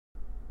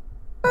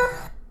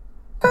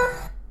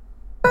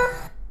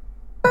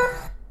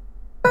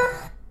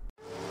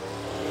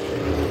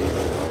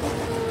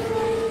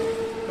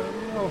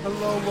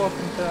Hello,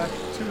 welcome back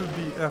to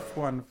the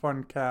F1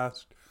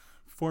 Funcast,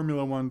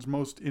 Formula One's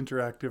most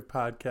interactive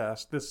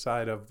podcast this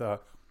side of the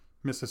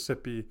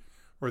Mississippi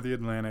or the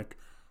Atlantic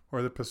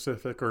or the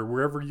Pacific or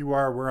wherever you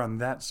are, we're on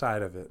that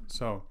side of it.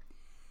 So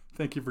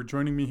thank you for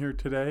joining me here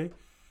today.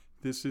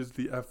 This is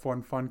the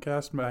F1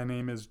 Funcast. My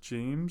name is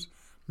James.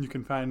 You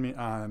can find me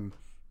on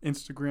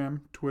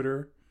Instagram,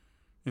 Twitter,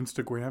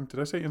 Did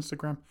I say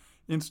Instagram?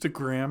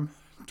 Instagram,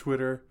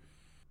 Twitter,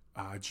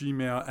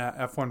 Gmail at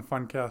F1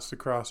 Funcast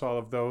across all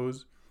of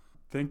those.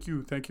 Thank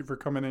you for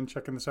coming in,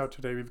 checking this out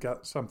today. We've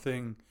got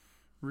something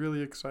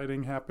really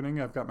exciting happening.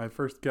 I've got my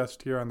first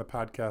guest here on the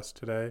podcast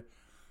today.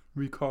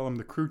 We call him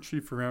the crew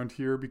chief around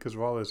here because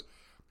of all his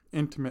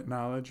intimate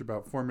knowledge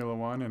about Formula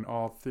One and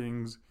all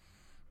things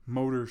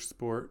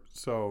motorsport.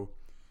 So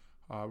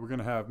we're going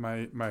to have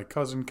my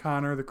cousin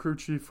Connor, the crew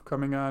chief,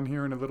 coming on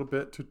here in a little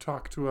bit to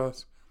talk to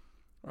us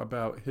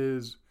about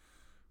his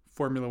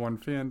Formula One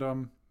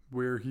fandom,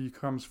 where he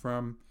comes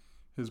from,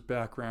 his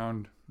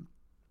background,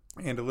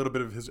 and a little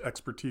bit of his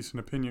expertise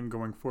and opinion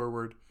going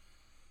forward.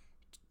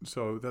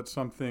 So that's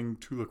something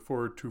to look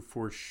forward to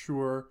for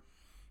sure.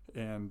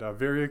 And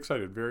very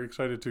excited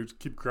to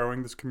keep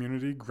growing this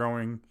community,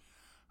 growing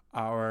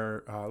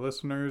our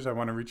listeners. I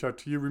want to reach out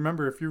to you.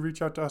 Remember, if you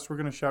reach out to us, we're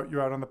going to shout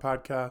you out on the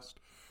podcast.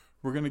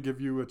 We're going to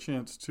give you a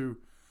chance to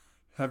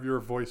have your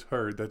voice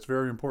heard. That's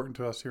very important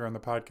to us here on the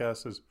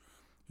podcast. Is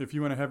if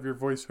you want to have your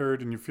voice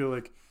heard and you feel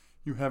like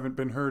you haven't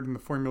been heard in the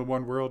Formula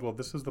One world, well,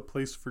 this is the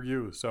place for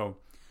you. So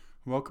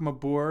welcome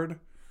aboard.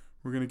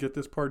 We're going to get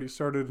this party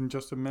started in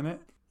just a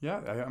minute. Yeah,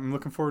 I'm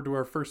looking forward to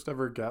our first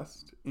ever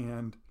guest.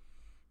 And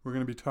we're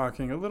going to be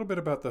talking a little bit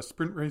about the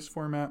sprint race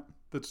format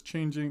that's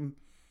changing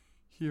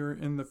here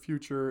in the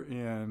future.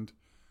 And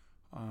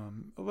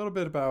a little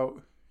bit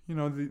about,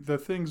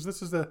 the things.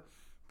 This is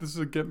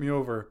a get me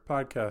over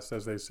podcast,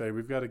 as they say.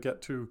 We've got to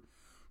get to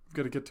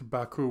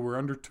Baku. We're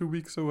under 2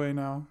 weeks away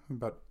now,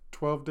 about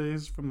 12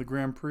 days from the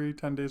Grand Prix,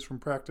 10 days from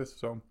practice.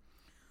 So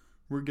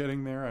we're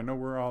getting there. I know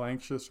we're all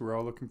anxious. We're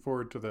all looking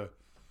forward to the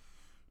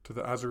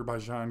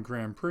Azerbaijan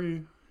Grand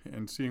Prix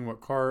and seeing what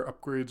car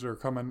upgrades are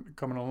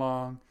coming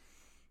along,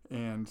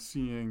 and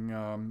seeing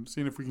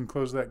if we can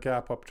close that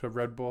gap up to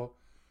Red Bull.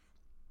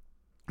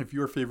 If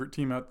your favorite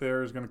team out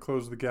there is going to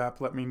close the gap,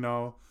 let me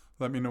know.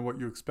 Let me know what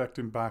you expect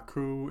in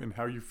Baku and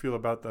how you feel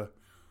about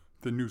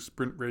the new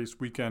sprint race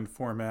weekend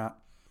format.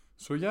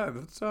 So yeah,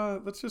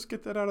 let's just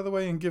get that out of the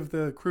way and give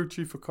the crew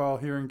chief a call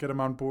here and get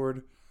him on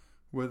board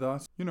with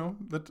us.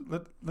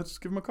 Let's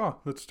give him a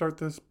call. Let's start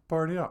this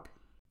party up.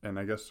 And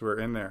I guess we're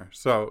in there.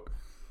 So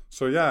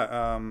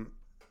yeah,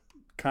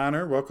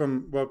 Connor,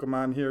 welcome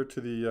on here to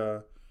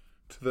the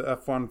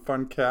F1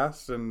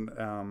 Funcast,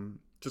 and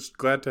just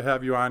glad to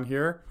have you on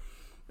here.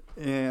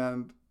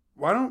 And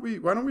why don't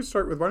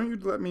you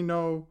let me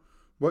know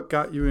what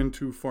got you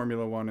into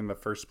Formula One in the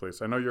first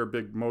place? I know you're a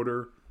big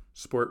motor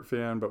sport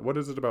fan, but what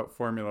is it about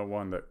Formula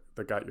One that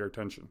got your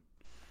attention?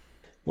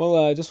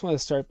 Well, I just want to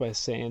start by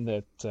saying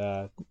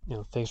that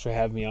thanks for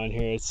having me on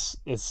here.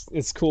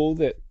 It's cool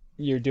that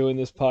you're doing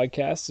this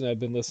podcast, and I've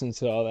been listening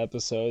to all the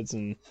episodes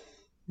and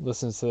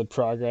listening to the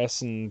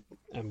progress, and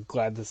I'm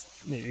glad that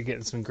you're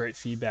getting some great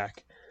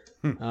feedback.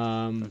 Thank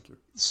you.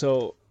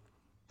 So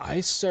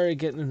I started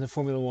getting into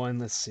Formula One.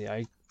 Let's see,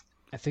 I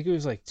think it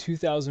was like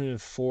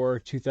 2004,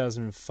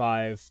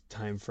 2005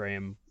 time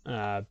frame.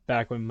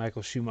 Back when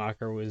Michael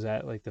Schumacher was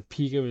at like the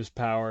peak of his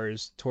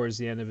powers towards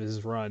the end of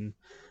his run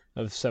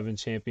of 7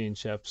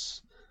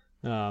 championships.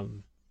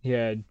 He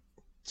had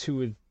 2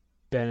 with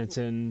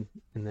Benetton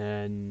and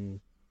then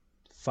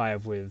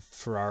 5 with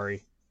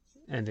Ferrari,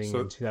 ending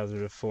in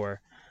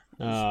 2004.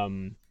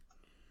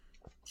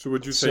 So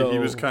would you say he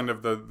was kind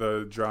of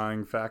the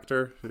drawing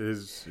factor,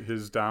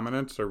 his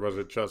dominance, or was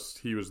it just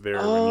he was there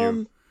when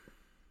you...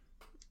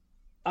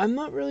 I'm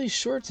not really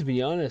sure, to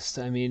be honest.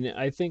 I mean,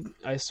 I think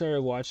I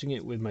started watching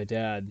it with my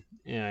dad,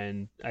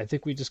 and I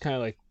think we just kind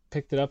of like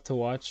picked it up to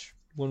watch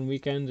one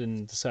weekend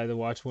and decided to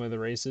watch one of the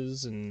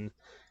races, and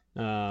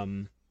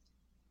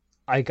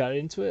I got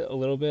into it a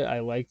little bit.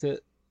 I liked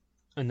it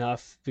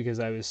enough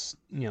because I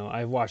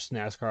watched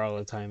NASCAR all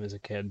the time as a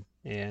kid,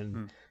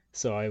 and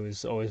so I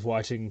was always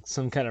watching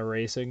some kind of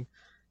racing.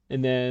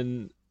 And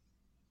then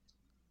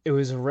it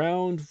was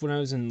around when I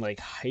was in like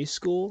high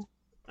school,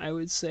 I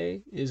would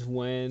say, is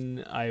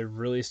when I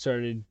really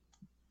started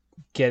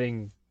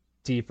getting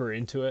deeper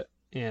into it,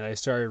 and I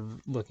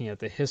started looking at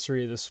the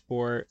history of the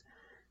sport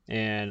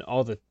and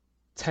all the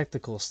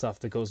technical stuff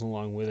that goes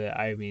along with it.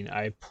 I mean,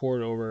 I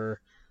poured over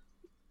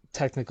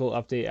technical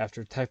update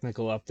after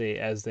technical update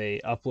as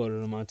they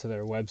uploaded them onto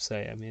their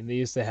website. I mean, they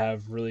used to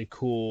have really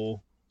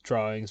cool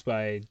drawings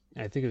by,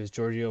 I think it was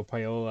Giorgio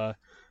Paola.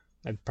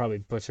 I probably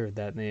butchered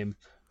that name.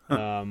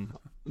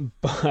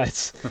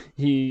 But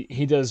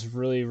he does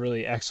really,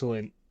 really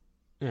excellent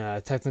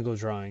technical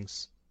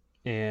drawings,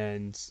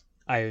 and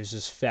I was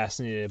just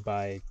fascinated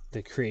by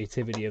the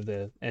creativity of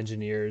the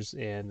engineers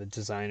and the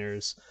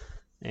designers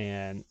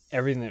and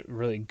everything that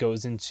really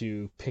goes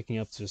into picking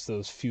up just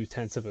those few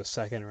tenths of a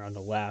second around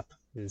a lap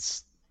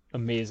is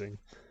amazing.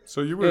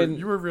 So you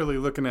were really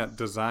looking at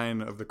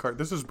design of the car.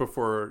 This is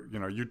before,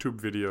 YouTube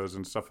videos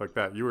and stuff like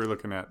that. You were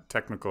looking at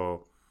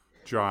technical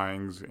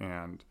drawings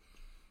and,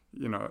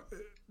 you know,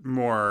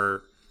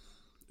 more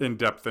in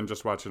depth than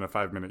just watching a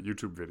 5-minute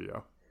YouTube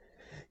video.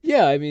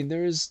 Yeah, I mean,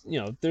 there's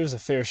a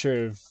fair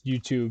share of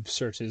YouTube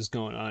searches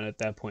going on at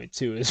that point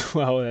too, as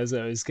well as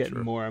I was getting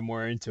Sure. more and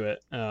more into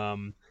it.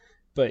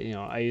 But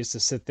I used to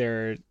sit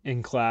there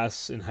in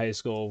class in high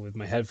school with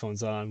my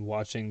headphones on,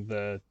 watching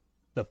the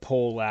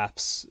pole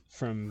laps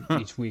from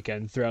each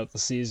weekend throughout the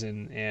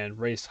season, and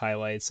race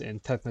highlights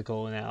and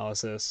technical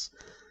analysis.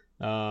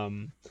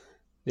 Um,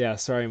 yeah,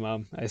 sorry,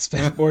 Mom. I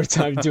spent more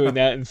time doing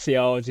that in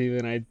theology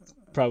than I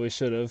probably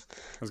should have.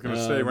 I was going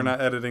to say, we're not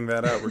editing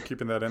that out. We're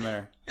keeping that in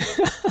there.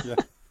 Yeah.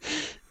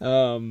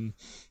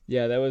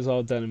 Yeah, that was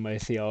all done in my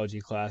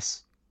theology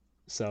class.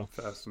 So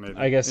Fascinating.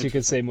 I guess you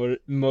could say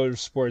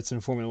motorsports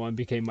and Formula One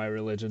became my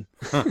religion.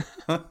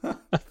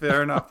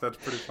 Fair enough. That's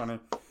pretty funny.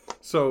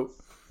 So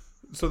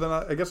then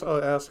I guess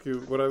I'll ask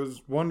you, what I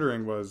was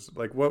wondering was,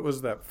 like, what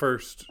was that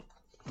first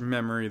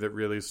memory that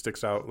really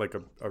sticks out, like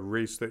a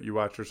race that you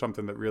watched or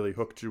something that really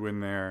hooked you in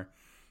there?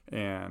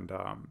 And,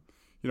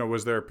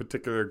 was there a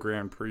particular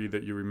Grand Prix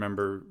that you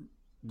remember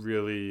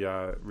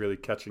really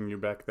catching you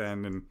back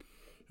then and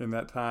in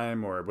that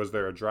time? Or was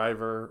there a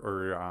driver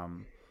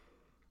or,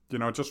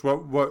 just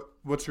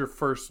what's your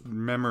first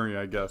memory,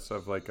 I guess,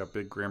 of like a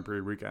big Grand Prix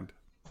weekend?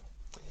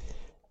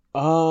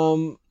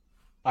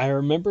 I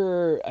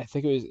remember, I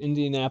think it was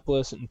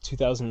Indianapolis in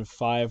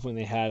 2005 when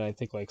they had, I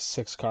think, like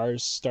 6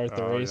 cars start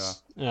the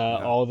race.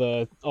 Yeah. All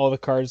the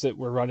cars that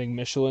were running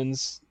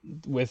Michelin's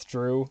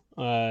withdrew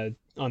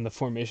on the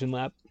formation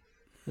lap.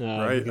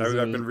 Right,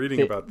 I've been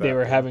reading about that. They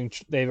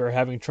were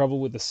having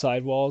trouble with the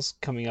sidewalls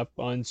coming up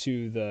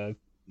onto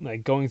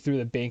going through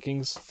the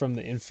bankings from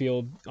the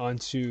infield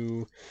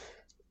onto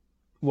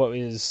what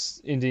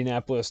is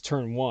Indianapolis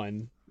turn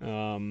 1,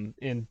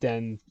 and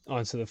then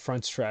onto the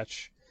front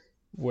stretch,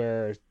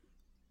 where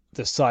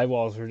the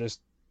sidewalls were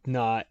just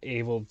not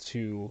able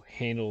to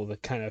handle the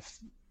kind of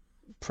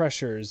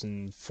pressures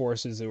and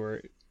forces that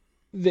were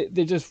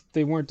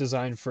they weren't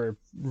designed for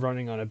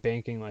running on a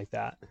banking like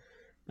that.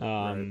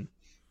 Right.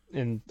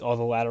 And all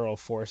the lateral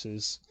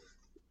forces.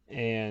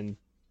 And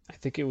I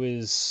think it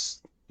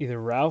was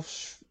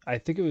Ralph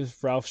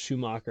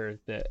Schumacher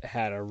that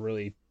had a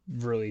really,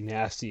 really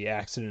nasty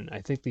accident,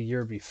 I think the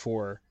year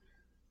before.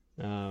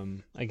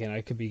 Again,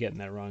 I could be getting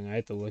that wrong. I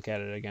have to look at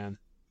it again.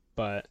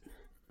 But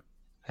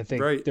I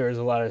think Right. there was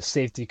a lot of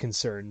safety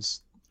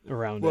concerns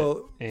around it.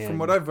 Well, And from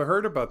what I've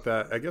heard about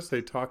that, I guess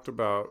they talked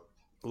about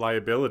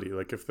liability.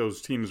 Like if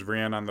those teams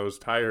ran on those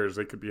tires,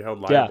 they could be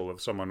held liable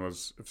if someone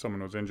was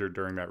injured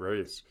during that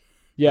race.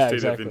 Yeah, The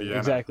state of exactly. Indiana.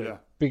 Exactly. Yeah.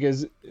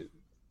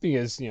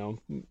 Because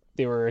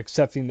they were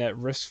accepting that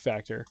risk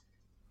factor.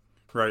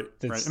 Right.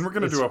 And we're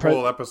going to do a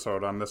whole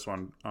episode on this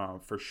one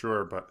for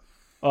sure. But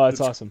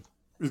that's awesome.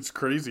 It's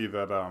crazy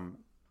that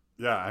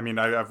I mean,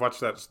 I've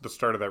watched the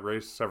start of that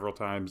race several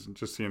times, and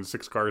just seeing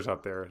 6 cars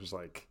out there is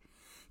like,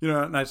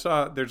 and I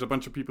saw there's a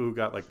bunch of people who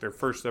got like their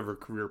first ever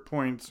career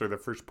points or their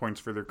first points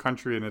for their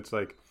country, and it's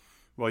like,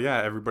 well,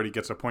 yeah, everybody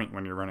gets a point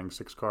when you're running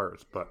 6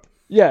 cars, but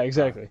yeah,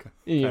 exactly.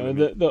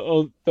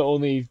 The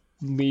only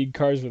lead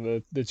cars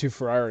were the 2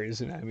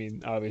 Ferraris, and I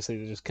mean, obviously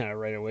they're just kind of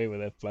right away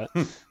with it. But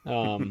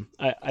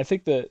I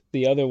think that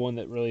the other one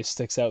that really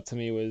sticks out to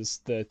me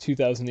was the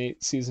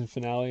 2008 season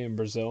finale in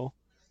Brazil.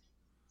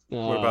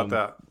 What about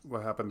that?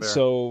 What happened there?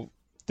 So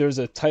there's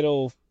a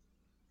title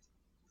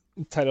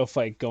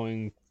fight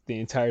going the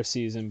entire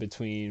season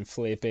between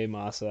Felipe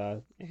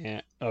Massa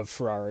of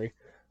Ferrari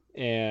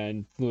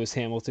and Lewis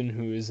Hamilton,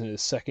 who is in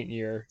his second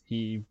year.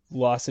 He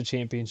lost the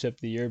championship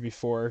the year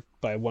before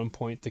by 1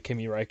 point to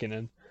Kimi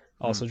Räikkönen,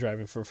 also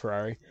driving for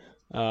Ferrari.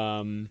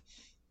 And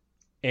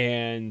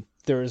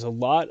there was a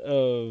lot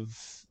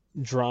of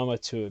drama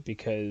to it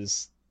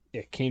because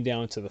it came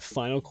down to the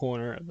final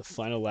corner of the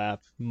final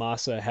lap.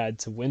 Massa had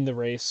to win the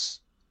race,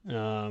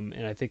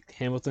 and I think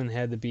Hamilton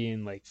had to be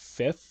in like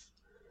 5th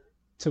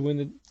to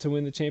win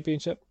the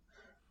championship.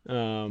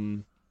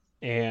 And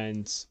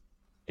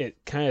it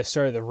kind of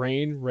started to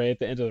rain right at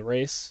the end of the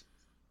race,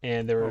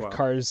 and there were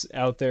cars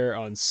out there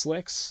on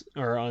slicks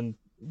or on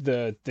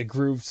the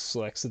grooved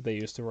slicks that they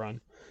used to run.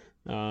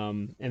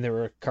 And there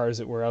were cars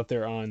that were out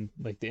there on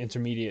like the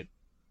intermediate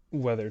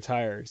weather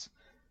tires,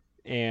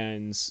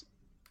 and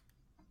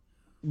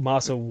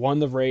Massa won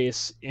the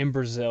race in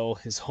Brazil,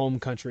 his home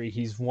country.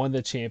 He's won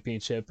the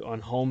championship on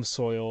home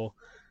soil,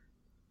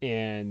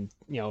 and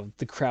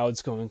the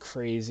crowd's going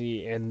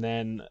crazy. And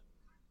then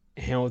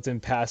Hamilton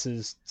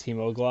passes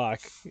Timo Glock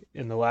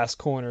in the last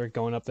corner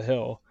going up the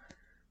hill,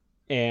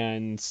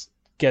 and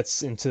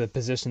gets into the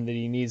position that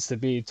he needs to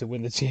be to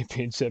win the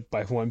championship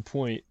by 1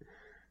 point.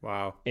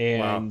 Wow.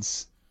 And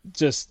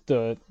just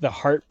the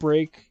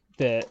heartbreak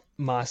that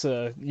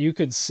Massa, you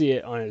could see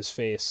it on his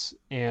face.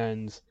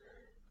 And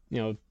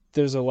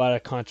there's a lot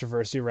of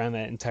controversy around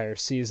that entire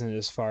season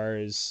as far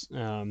as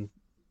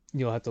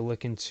you'll have to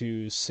look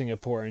into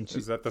Singapore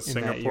Is that the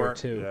Singapore? that year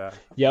too. Yeah.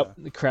 Yep,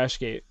 the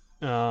Crashgate.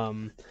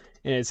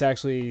 And it's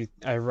actually,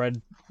 I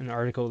read an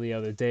article the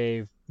other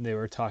day. They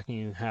were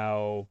talking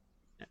how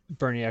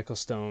Bernie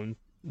Ecclestone,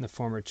 the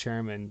former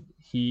chairman,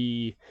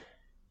 he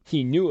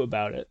knew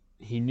about it.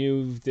 He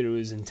knew that it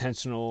was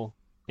intentional,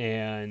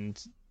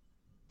 and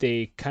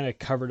they kind of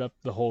covered up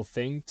the whole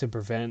thing to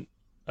prevent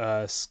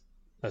a,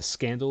 a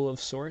scandal of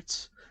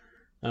sorts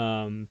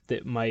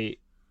that might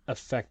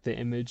affect the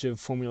image of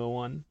Formula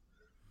One.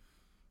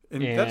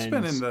 And that's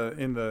been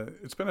And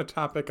it's been a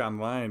topic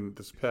online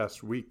this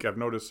past week. I've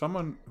noticed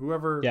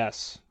whoever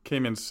yes,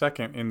 came in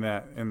second in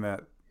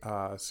that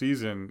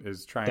season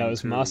is that trying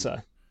was to,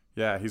 Massa.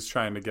 yeah, he's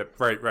trying to get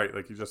right,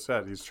 like you just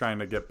said, he's trying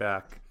to get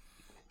back.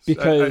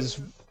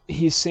 Because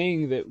he's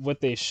saying that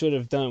what they should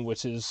have done,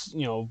 which is,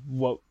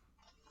 what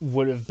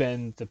would have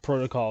been the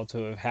protocol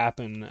to have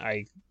happened,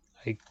 I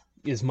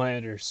is my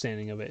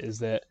understanding of it, is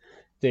that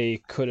they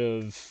could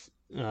have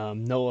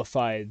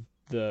nullified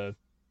the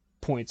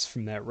points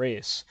from that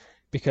race,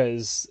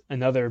 because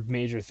another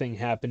major thing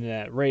happened in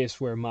that race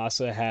where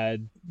Massa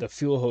had the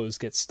fuel hose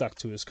get stuck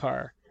to his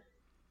car,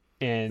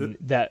 It, and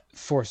that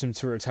forced him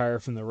to retire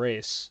from the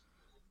race.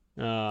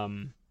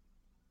 Um,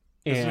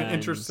 isn't it and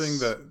interesting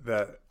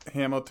that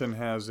Hamilton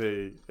has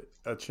a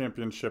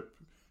championship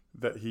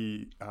that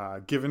he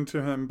given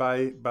to him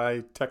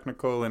by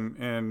technical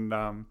and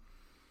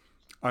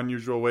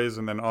unusual ways,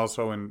 and then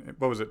also in,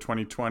 what was it,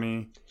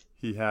 2020,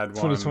 he had one.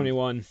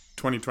 2021.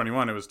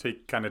 2021, it was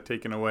kind of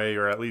taken away,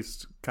 or at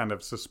least kind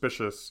of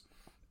suspicious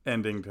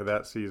ending to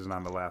that season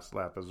on the last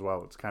lap as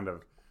well. It's kind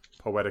of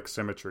poetic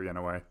symmetry in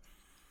a way.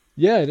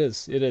 Yeah, it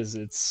is. It is.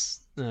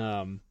 It's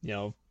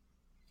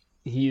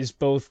he's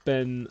both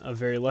been a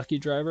very lucky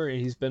driver and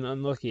he's been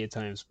unlucky at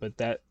times, but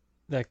that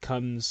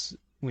comes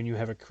when you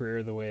have a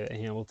career the way that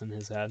Hamilton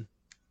has had.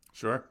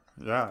 Sure.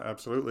 Yeah,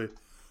 absolutely.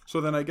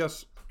 So then I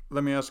guess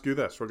let me ask you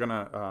this. We're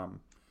gonna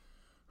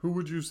who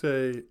would you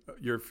say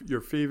your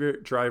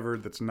favorite driver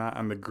that's not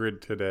on the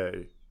grid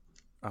today?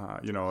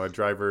 A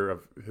driver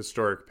of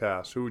historic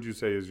past. Who would you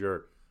say is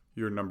your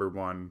number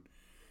one?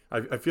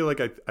 I feel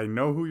like I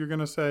know who you're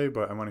gonna say,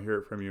 but I want to hear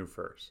it from you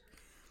first.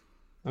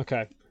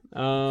 Okay.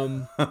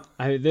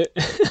 I there,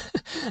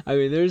 I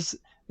mean, there's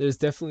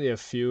definitely a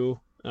few.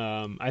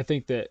 I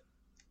think that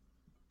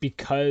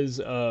because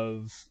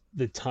of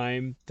the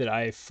time that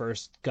I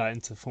first got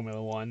into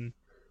Formula One,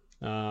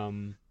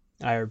 um,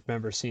 I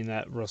remember seeing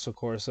that Russell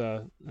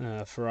Corsa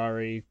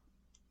Ferrari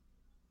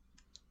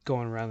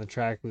going around the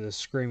track with a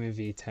screaming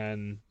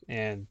V10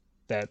 and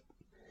that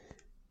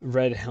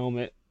red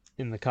helmet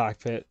in the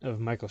cockpit of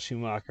Michael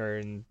Schumacher,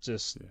 and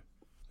just Yeah.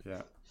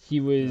 Yeah. he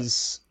Yeah.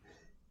 was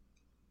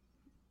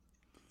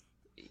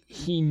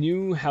he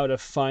knew how to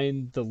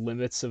find the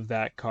limits of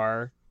that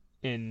car,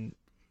 and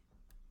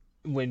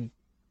when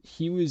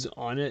he was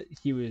on it,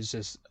 he was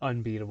just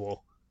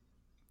unbeatable.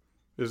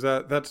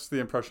 That's the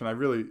impression. I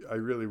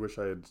really wish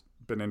I had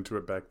been into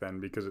it back then,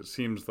 because it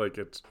seems like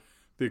it's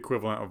the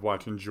equivalent of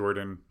watching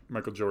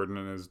Michael Jordan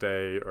in his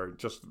day, or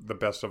just the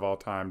best of all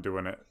time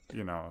doing it,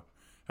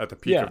 at the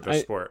peak Yeah, of the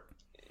sport.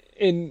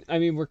 and I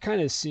mean, we're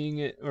kind of seeing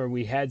it, or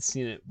we had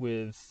seen it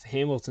with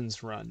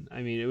Hamilton's run.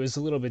 I mean, it was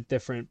a little bit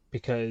different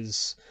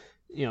because,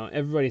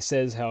 everybody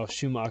says how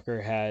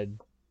Schumacher had,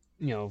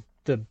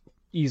 the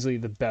easily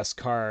the best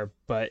car,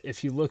 but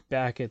if you look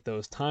back at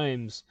those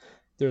times,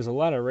 there's a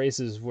lot of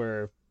races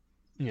where,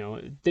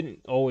 it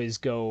didn't always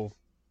go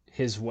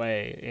his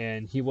way,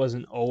 and he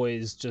wasn't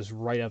always just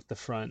right up the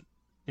front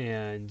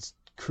and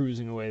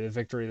cruising away the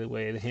victory the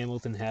way that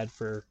Hamilton had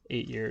for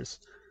 8 years.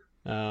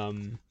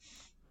 Um,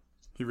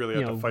 He really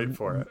you had to fight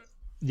for know, it.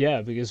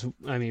 yeah, because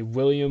I mean,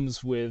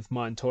 Williams with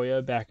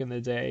Montoya back in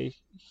the day,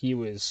 he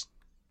was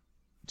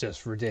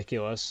just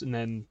ridiculous. And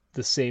then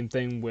the same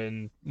thing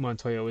when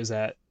Montoya was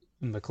at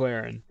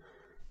McLaren.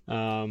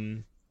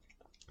 Um,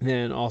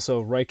 then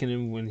also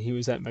Raikkonen when he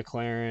was at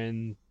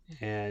McLaren,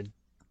 and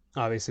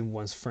obviously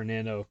once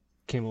Fernando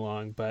came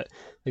along. But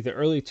like the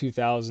early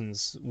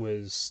 2000s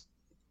was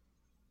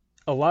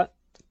a lot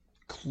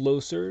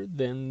closer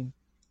than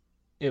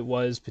it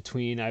was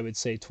between, I would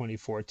say,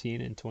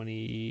 2014 and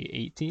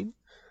 2018,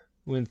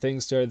 when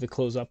things started to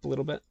close up a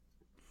little bit.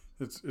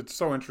 It's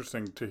so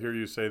interesting to hear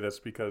you say this,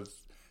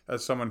 because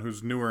as someone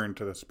who's newer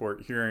into the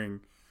sport,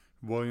 hearing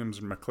Williams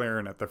and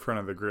McLaren at the front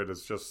of the grid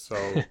is just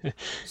so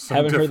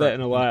Haven't heard that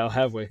in different. a while,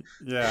 have we?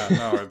 Yeah,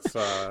 no, it's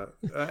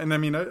and I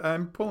mean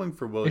I'm pulling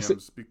for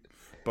Except, Williams,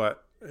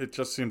 but it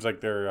just seems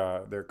like they're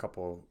a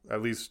couple,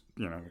 at least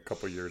a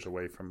couple years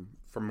away from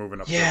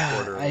moving up the yeah,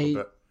 order a little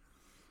bit.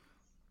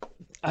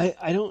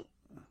 I don't,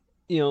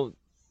 you know,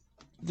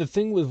 the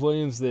thing with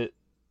Williams that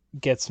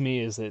gets me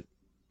is that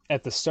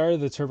at the start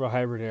of the turbo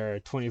hybrid era,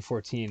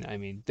 2014, I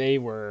mean, they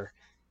were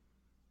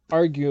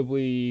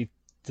arguably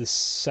the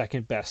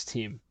second best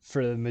team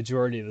for the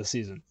majority of the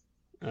season.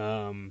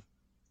 Um,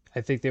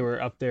 I think they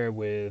were up there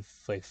with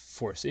like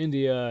Force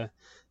India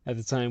at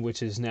the time,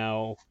 which is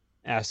now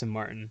Aston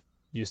Martin,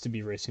 used to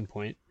be Racing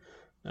Point.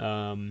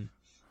 Um,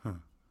 Huh.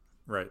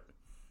 Right.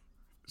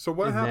 So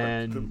what and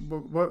happened?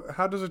 then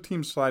How does a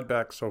team slide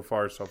back so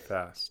far so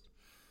fast?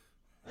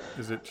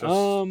 Is it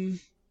just um,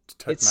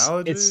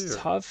 technology? It's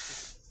Or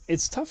tough.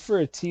 It's tough for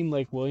a team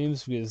like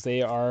Williams because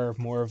they are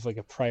more of like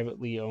a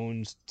privately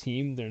owned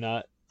team. They're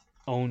not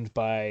owned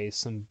by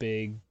some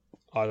big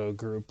auto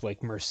group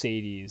like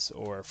Mercedes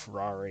or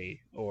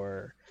Ferrari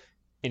or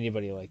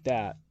anybody like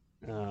that.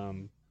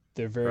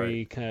 They're right,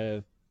 very kind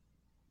of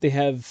they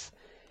have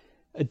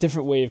a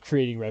different way of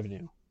creating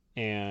revenue,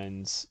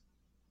 and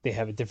they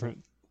have a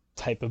different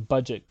type of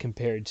budget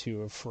compared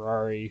to a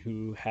Ferrari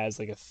who has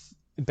like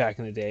back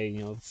in the day,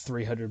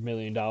 $300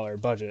 million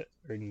budget,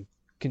 or you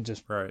can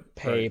just right,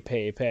 right.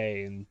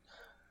 pay, and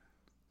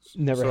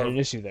never had So an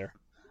issue there.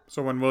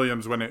 so when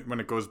Williams, when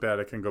it goes bad,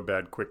 it can go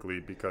bad quickly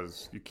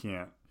because you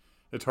can't.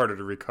 It's harder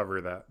to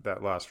recover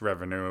that lost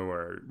revenue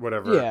or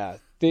whatever. Yeah,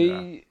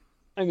 Yeah,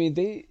 I mean,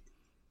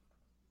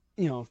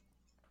 you know,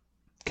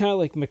 kind of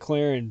like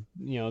McLaren,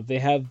 they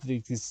have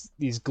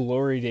these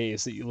glory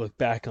days that you look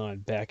back on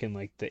back in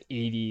like the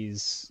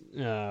 80s,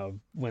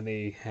 when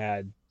they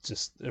had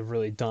just a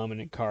really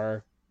dominant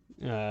car,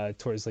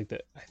 towards like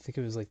I think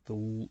it was like I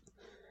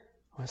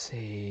want to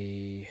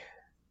say,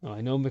 oh,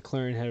 I know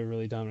McLaren had a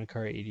really dominant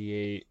car at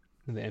 88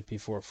 in the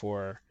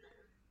MP44.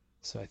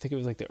 So I think it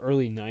was like the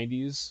early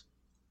 90s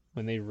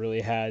when they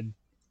really had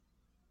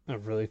a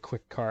really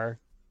quick car.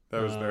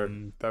 that was their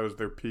Um, that was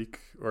their peak,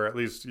 or at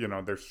least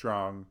they're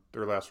strong.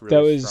 Their last that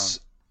really strong. was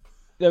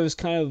that was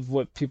kind of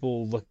what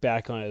people look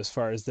back on as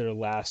far as their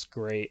last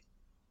great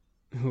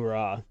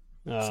hoorah.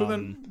 So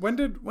then, Um, when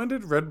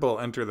did Red Bull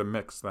enter the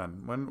mix?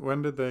 Then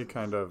when did they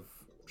kind of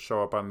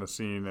show up on the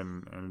scene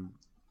and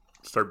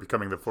start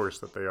becoming the force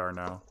that they are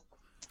now?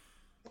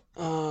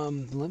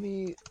 Let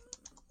me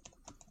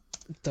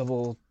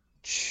double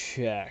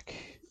check.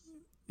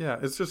 Yeah,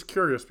 it's just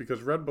curious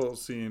because Red Bull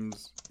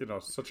seems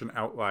such an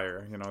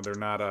outlier.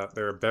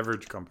 They're a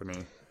beverage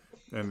company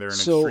and they're an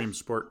So extreme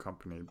sport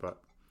company, but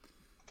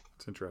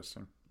it's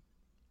interesting.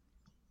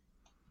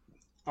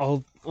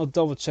 I'll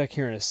double check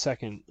here in a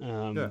second.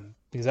 Yeah,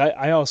 Because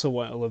I also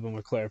want a little bit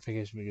more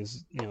clarification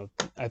because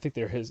I think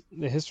the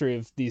history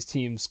of these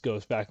teams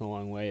goes back a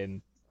long way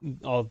and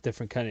all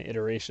different kind of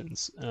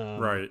iterations.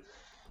 right.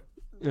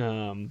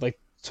 Like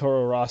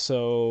Toro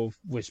Rosso,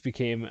 which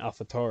became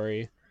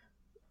AlphaTauri.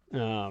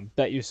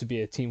 That used to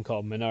be a team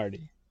called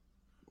Minardi,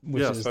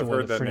 which Yes, is the I've one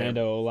heard that that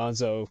name. Fernando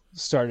Alonso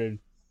started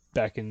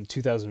back in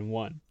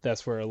 2001.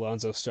 That's where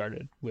Alonso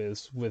started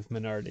with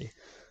Minardi.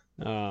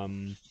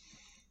 Um,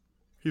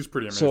 He's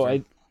pretty so amazing.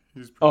 I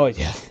He's pretty Oh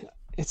amazing. yeah,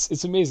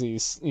 it's amazing.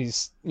 He's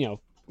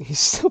he's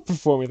still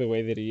performing the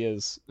way that he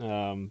is,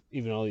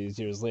 even all these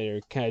years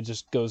later. Kind of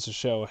just goes to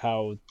show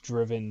how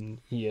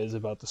driven he is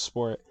about the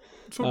sport.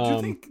 So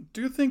Um,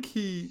 do you think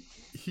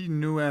he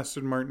knew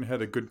Aston Martin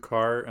had a good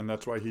car and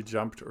that's why he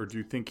jumped, or do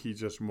you think he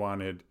just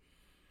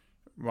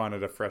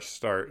wanted a fresh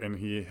start and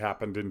he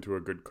happened into a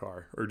good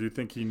car, or do you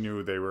think he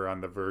knew they were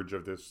on the verge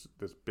of this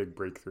big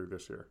breakthrough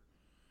this year?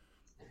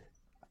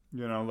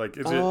 Like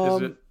is it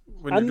um,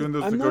 when you're doing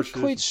those I'm not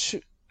quite negotiations?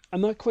 sure.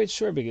 I'm not quite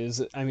sure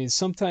because I mean,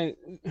 sometimes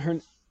her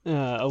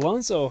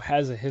Alonso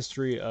has a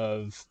history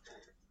of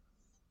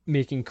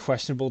making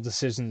questionable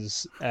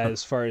decisions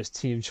as far as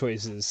team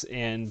choices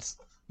and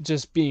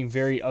just being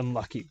very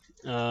unlucky.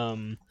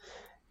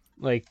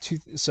 Like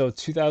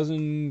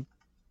 2003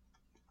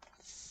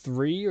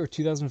 or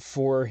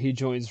 2004 he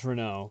joins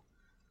Renault.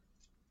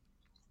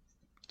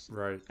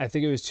 Right. I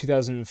think it was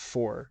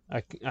 2004.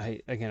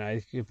 Again,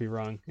 I could be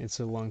wrong. It's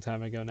a long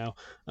time ago now.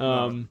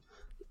 No.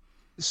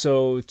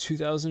 So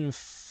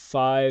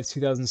 2005,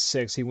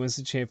 2006 he wins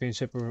the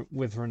championship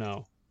with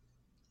Renault.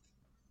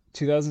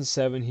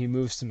 2007 he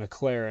moves to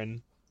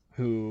McLaren,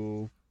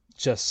 who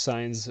just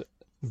signs a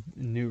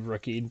new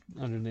rookie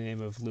under the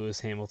name of Lewis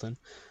Hamilton.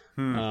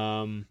 Hmm.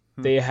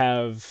 Hmm. They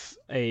have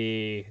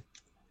a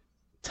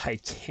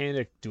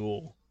titanic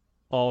duel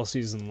all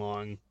season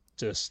long,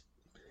 just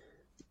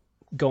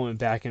going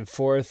back and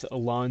forth.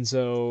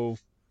 Alonso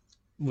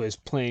was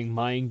playing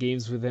mind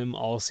games with him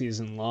all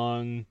season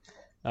long.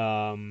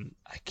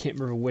 I can't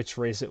remember which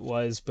race it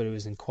was, but it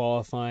was in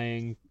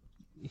qualifying.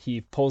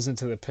 He pulls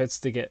into the pits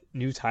to get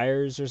new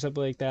tires or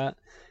something like that,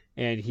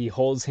 and he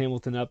holds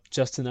Hamilton up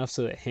just enough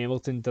so that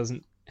Hamilton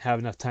doesn't have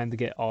enough time to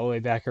get all the way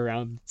back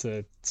around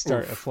to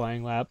start a Oof.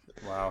 flying lap.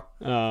 Wow.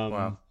 Wow.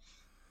 Um,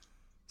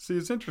 See,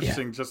 it's yeah.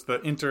 interesting just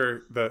the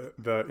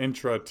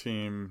intra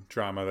team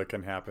drama that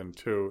can happen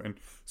too. And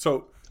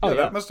so Oh yeah,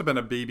 yeah. that must have been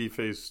a baby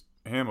faced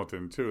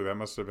Hamilton too. That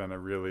must have been a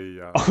really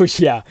Oh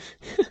yeah.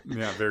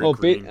 yeah, very Well,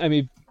 green. I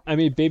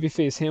mean,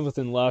 babyface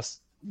Hamilton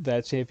lost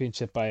that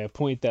championship by a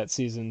point that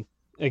season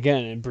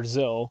again in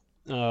Brazil.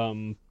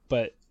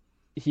 But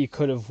he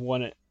could have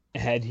won it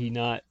had he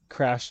not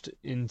crashed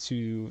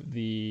into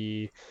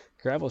the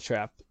gravel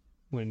trap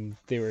when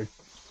they were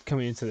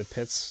coming into the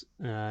pits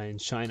in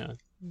China.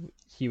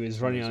 He was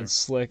It's running on amazing.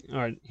 slick,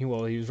 or he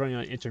was running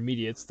on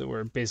intermediates that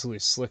were basically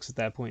slicks at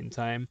that point in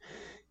time.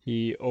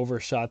 He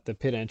overshot the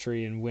pit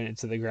entry and went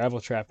into the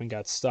gravel trap and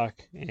got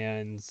stuck.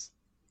 And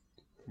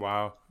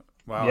Wow.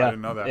 Wow, I yeah,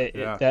 didn't know that.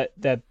 Yeah.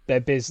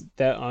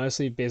 that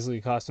honestly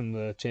basically cost him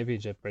the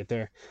championship right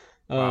there.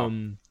 Wow.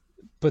 Um,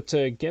 but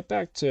to get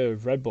back to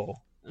Red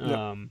Bull,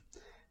 Yep.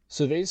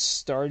 So they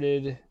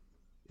started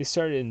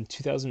in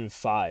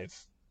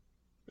 2005.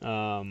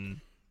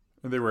 Um,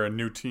 And they were a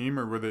new team,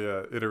 or were they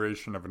a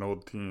iteration of an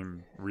old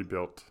team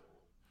rebuilt,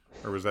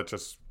 or was that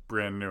just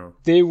brand new?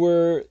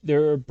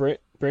 they're a brand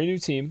new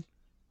team,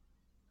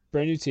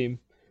 brand new team.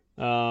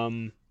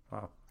 Um,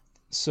 Wow.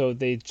 so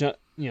they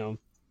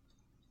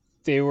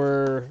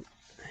were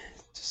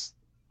just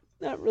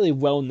not really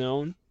well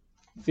known.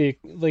 They,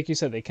 like you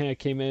said, they kind of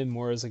came in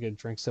more as like a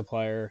drink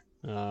supplier.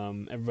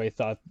 Everybody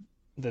thought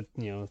that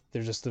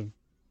they're just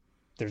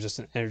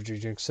an energy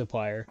drink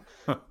supplier.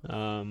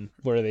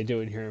 What are they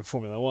doing here in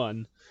Formula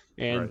One?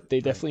 And Right,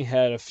 they right. definitely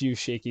had a few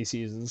shaky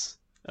seasons.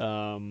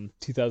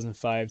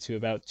 2005 to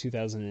about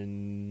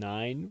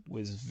 2009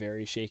 was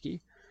very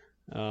shaky.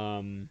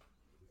 Um,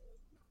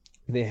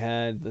 they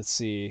had, let's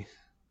see,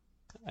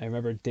 I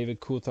remember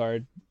David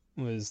Coulthard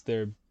was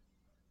their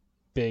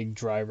big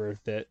driver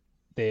that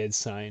they had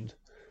signed.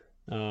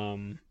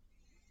 Um,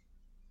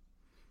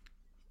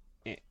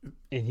 and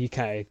he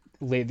kind of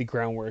laid the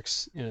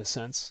groundworks in a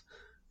sense.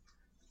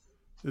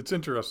 It's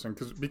interesting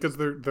because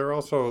they're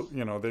also,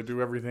 they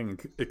do everything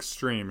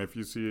extreme. If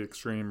you see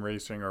extreme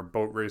racing or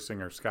boat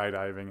racing or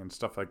skydiving and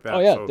stuff like Oh that,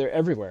 yeah, so they're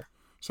everywhere,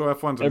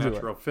 F1's a everywhere.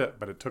 natural fit,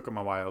 but it took them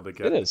a while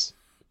It is.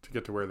 to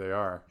get to where they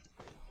are.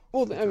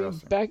 Well, I mean,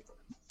 Interesting. back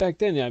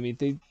then, I mean,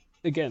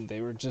 they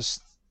were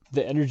just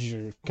the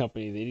energy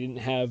company. They didn't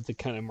have the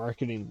kind of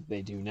marketing that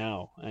they do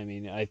now. I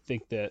mean, I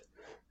think that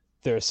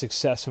their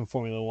success in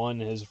Formula One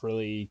has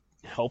really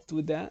helped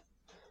with that.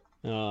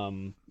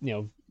 You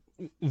know,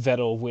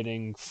 Vettel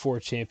winning 4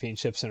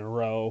 championships in a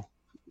row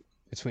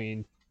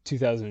between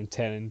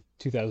 2010 and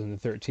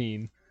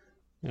 2013.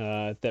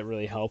 That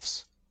really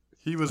helps.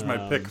 He was my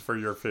pick Um, for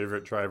your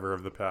favorite driver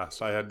of the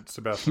past. I had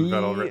Sebastian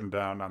Vettel he, written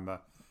down on the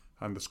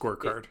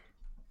scorecard.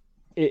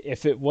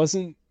 if it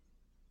wasn't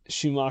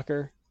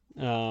Schumacher,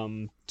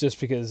 just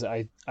because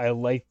I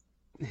like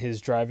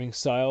his driving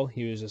style.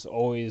 He was just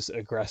always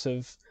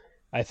aggressive.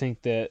 I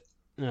think that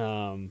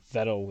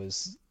Vettel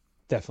was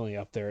definitely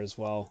up there as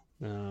well.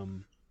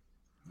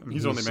 And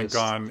he's only He's been just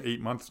gone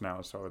 8 months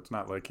now, so it's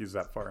not like he's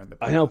that far in the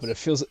I know, but past. it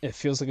feels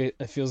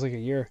like a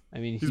year. I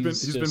mean, He's been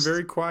he's he's been just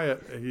very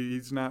quiet.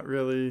 He's not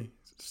really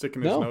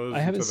sticking his no.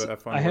 nose into the I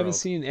F1 haven't world.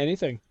 seen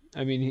anything.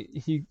 I mean,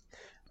 he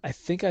I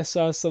think I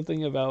saw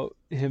something about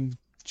him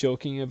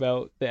joking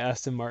about the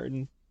Aston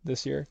Martin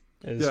this year,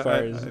 as Yeah,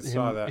 far as I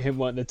saw that. him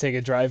wanting to take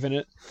a drive in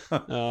it.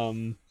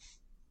 Um,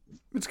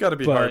 It's got to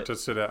be hard but to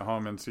sit at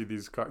home and see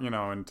these,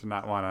 and to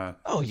not want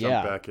oh to jump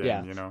yeah, back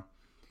yeah. in.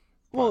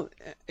 But Well,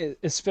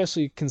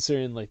 especially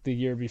considering like the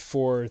year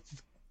before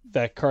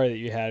that car that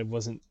you had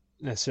wasn't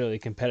necessarily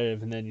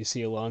competitive, and then you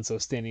see Alonso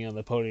standing on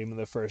the podium in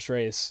the first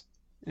race,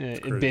 it's in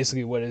crazy.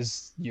 basically what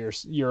is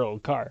your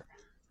old car.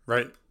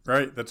 Right,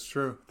 right. That's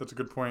true. That's a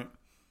good point.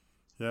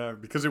 Yeah,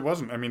 because it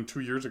wasn't. I mean,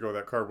 2 years ago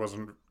that car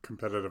wasn't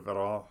competitive at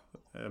all,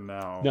 and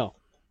No.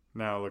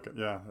 now look at,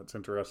 yeah, that's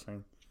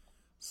interesting.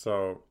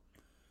 So,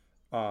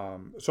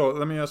 so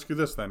let me ask you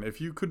this then: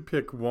 if you could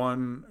pick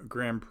one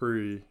Grand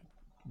Prix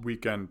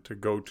weekend to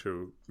go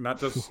to, not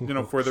just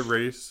for the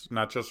race,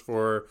 not just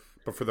for,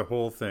 but for the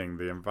whole thing,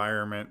 the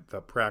environment,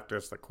 the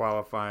practice, the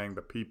qualifying,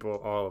 the people,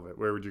 all of it,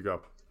 where would you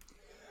go?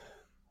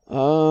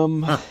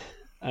 um, Huh.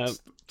 uh,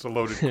 It's a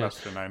loaded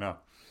question, I know.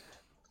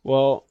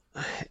 well,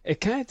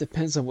 it kind of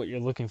depends on what you're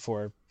looking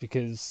for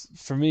because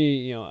for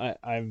me,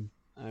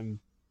 I'm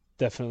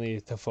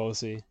definitely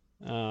Tifosi.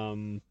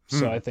 So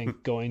Hmm. I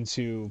think going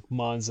to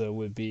Monza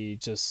would be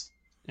just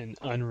an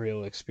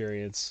unreal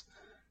experience.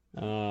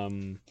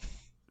 Um,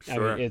 I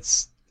mean, Sure.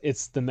 it's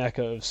the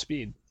mecca of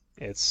speed.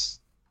 It's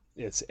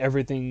it's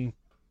everything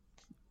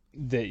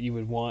that you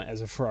would want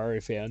as a Ferrari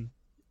fan.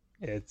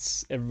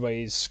 It's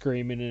everybody's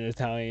screaming in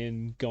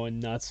Italian, going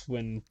nuts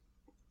when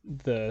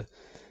the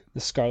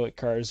the Scarlet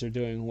cars are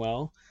doing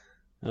well.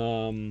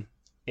 Um,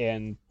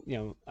 and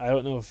I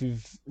don't know if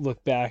you've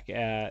looked back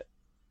at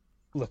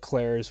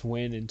Leclerc's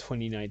win in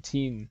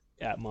 2019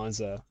 at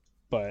Monza,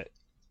 but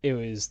it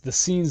was the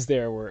scenes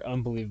there were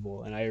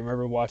unbelievable, and I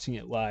remember watching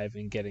it live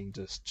and getting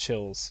just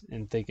chills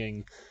and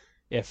thinking,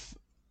 if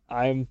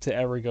I'm to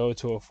ever go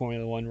to a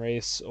Formula One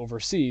race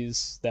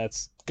overseas,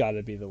 that's got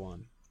to be the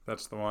one.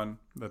 That's the one.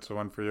 That's the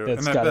one for you. And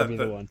That's I got to bet be the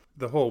that one.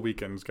 the whole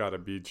weekend's got to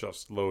be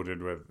just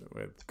loaded with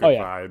Oh good yeah,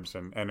 vibes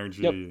and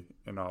yep. energy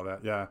and all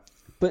that. Yeah.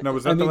 But No,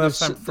 was I that the mean, last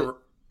time for?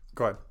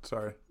 Go ahead.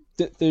 Sorry.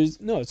 there's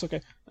no, it's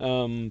okay.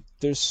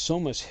 There's so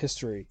much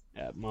history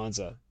at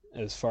Monza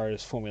as far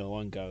as Formula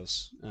One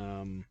goes.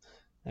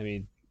 I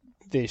mean,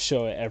 they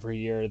show it every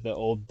year. The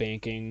old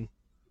banking.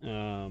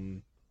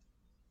 Um,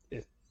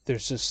 it,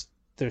 there's just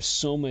there's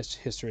so much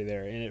history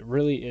there, and it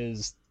really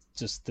is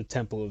just the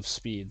temple of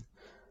speed,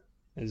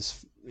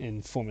 is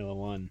in Formula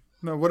One.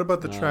 No, what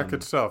about the track Um,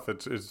 itself?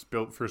 It's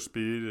built for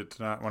speed. It's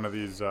not one of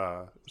these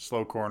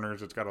slow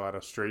corners. It's got a lot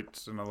of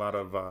straights and a lot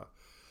of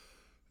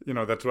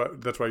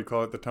that's why you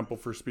call it the Temple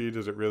for Speed.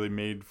 Is it really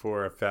made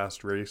for a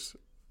fast race,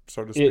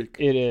 so to it speak?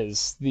 it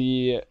is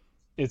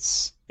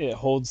it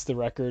holds the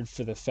record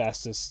for the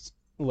fastest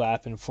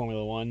lap in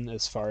Formula One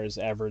as far as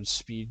average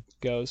speed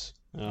goes.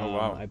 Oh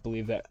wow.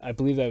 I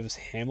believe that was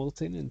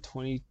Hamilton in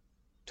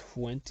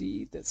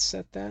 2020 that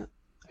set that.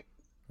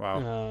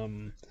 Wow.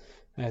 Um,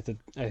 I had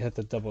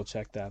to double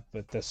check that,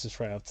 but that's just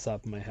right off the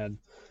top of my head.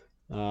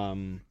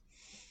 Um,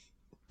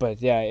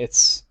 but yeah,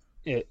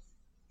 it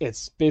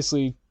it's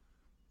basically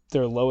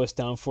their lowest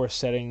downforce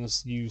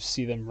settings. You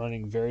see them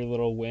running very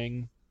little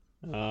wing.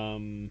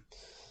 Um,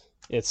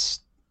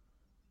 it's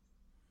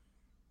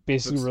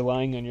basically That's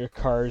relying on your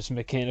car's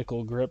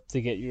mechanical grip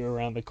to get you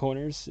around the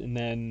corners, and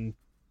then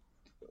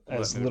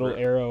as letting it little rip.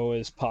 aero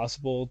as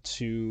possible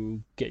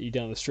to get you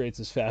down the straights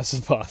as fast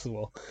as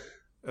possible.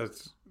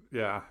 That's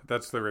yeah,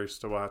 that's the race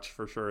to watch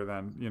for sure.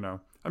 Then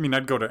I mean,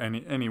 I'd go to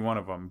any one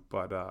of them,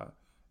 but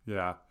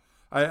yeah,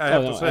 I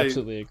Oh have to no, say,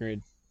 absolutely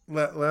agreed.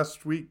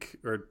 last week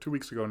or 2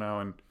 weeks ago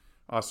now in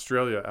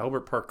Australia,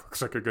 Albert Park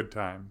looks like a good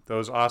time.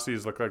 Those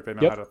Aussies look like they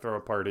know how Yep. to throw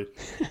a party,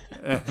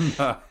 and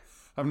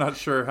I'm not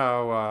sure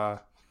how.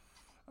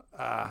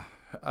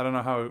 I don't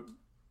know how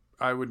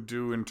I would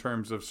do in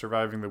terms of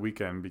surviving the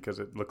weekend because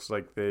it looks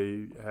like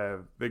they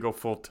go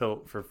full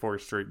tilt for 4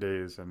 straight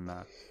days and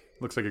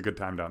looks like a good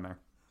time down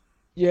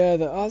Yeah,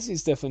 the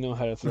Aussies definitely know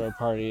how to throw a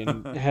party,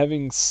 and there.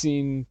 having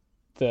seen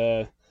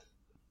the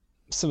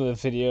some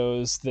of the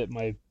videos that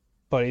my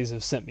buddies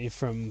have sent me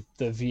from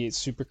the V8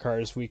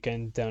 Supercars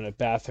weekend down at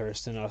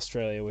Bathurst in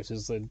Australia, which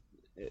is the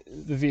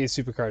V8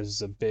 Supercars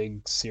is a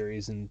big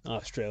series in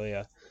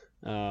Australia,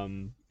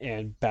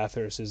 and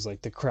Bathurst is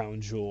like the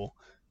crown jewel.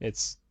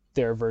 It's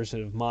their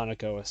version of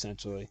Monaco,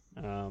 essentially.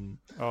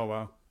 Oh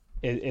wow.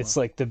 It's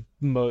Wow. like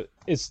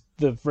it's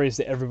the race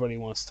that everybody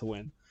wants to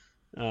win,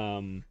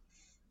 um,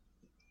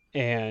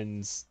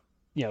 and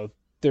you know,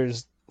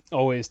 there's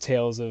always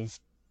tales of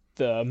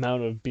the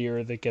amount of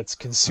beer that gets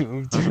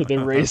consumed during the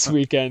race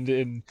weekend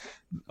and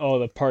all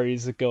the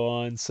parties that go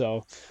on.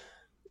 So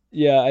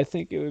yeah, I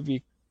think it would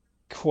be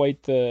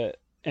quite the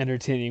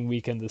entertaining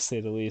weekend to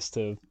say the least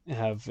to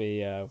have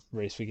a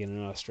race weekend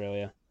in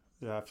Australia.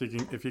 Yeah,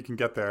 if you can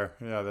get there,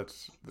 yeah,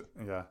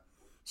 yeah.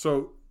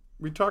 So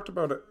we talked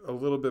about it a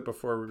little bit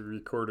before we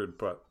recorded,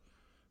 but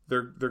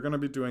they're going to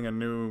be doing a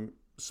new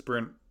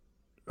sprint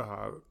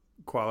uh,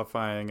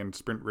 qualifying and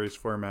sprint race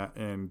format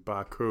in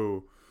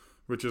Baku,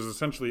 which is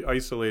essentially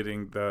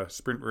isolating the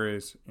sprint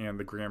race and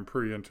the Grand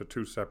Prix into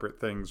two separate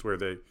things, where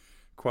they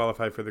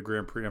qualify for the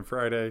Grand Prix on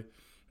Friday,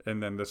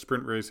 and then the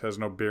sprint race has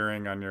no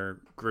bearing on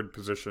your grid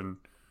position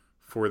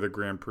for the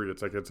Grand Prix.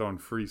 It's like its own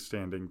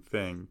freestanding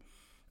thing.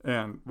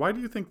 And why do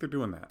you think they're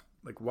doing that?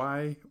 Like,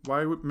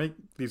 why would make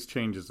these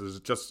changes? Is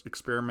it just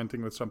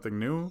experimenting with something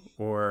new,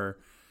 or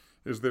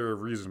is there a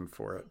reason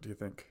for it? Do you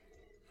think?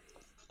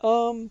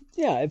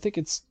 Yeah, I think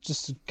it's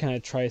just to kind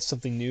of try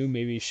something new,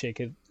 maybe shake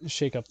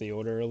up the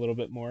order a little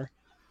bit more.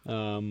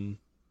 Um,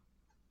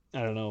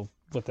 I don't know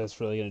what that's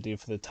really going to do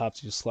for the top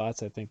two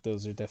slots. I think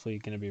those are definitely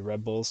going to be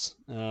Red Bulls.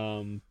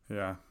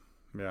 Yeah,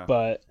 yeah.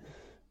 But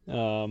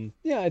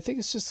yeah, I think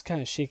it's just to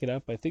kind of shake it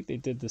up. I think they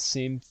did the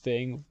same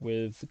thing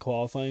with the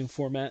qualifying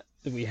format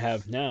that we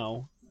have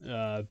now.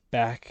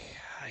 Back,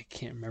 I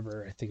can't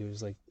remember. I think it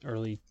was like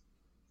early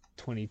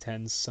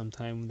 2010s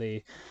sometime.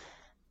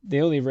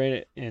 They only ran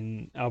it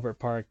in Albert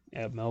Park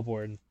at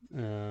Melbourne.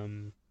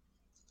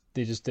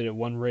 They just did it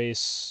one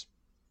race.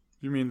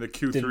 You mean the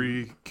Didn't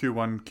Q3,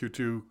 Q1,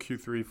 Q2,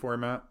 Q3 um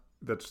format?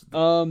 That's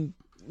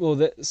well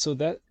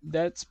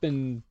that's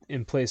been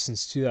in place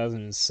since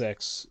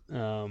 2006.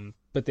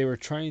 But they were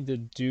trying to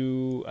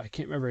do, I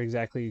can't remember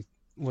exactly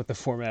what the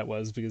format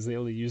was because they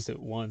only used it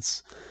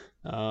once.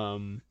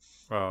 Um,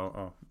 oh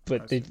oh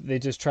I but they see. they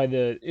just tried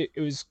to, it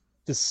was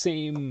the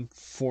same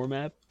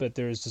format, but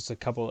there was just a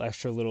couple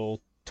extra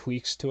little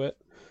tweaks to it.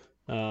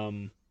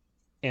 Um,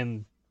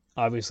 and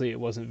obviously it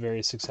wasn't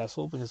very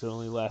successful because it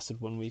only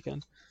lasted one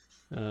weekend.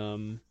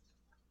 Um,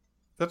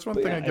 That's one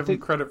but thing yeah, I I give them think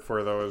credit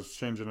for, though, is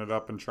changing it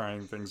up and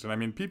trying things. And I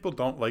mean, people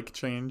don't like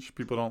change.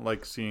 People don't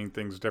like seeing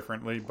things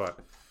differently. But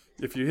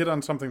if you hit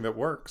on something that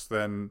works,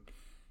 then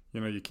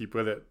you keep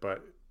with it.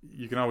 But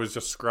you can always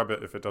just scrub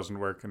it if it doesn't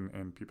work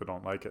and people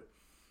don't like it.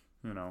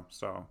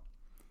 So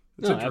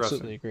it's no, interesting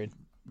absolutely agreed.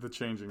 the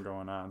changing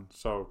going on.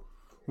 So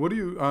what do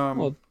you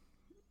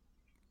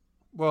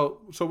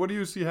Well, so what do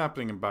you see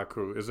happening in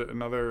Baku? Is it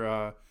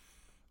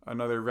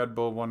another Red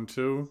Bull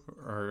 1-2,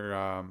 or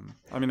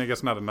I mean, I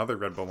guess not another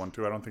Red Bull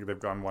 1-2. I don't think they've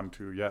gone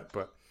 1-2 yet,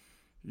 but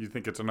you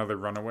think it's another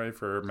runaway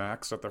for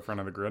Max at the front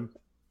of the grid?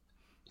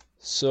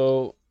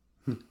 so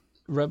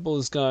Red Bull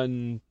has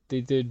gotten,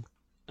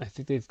 I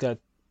think they've got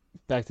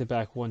back to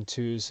back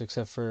 1-2s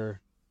except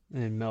for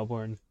in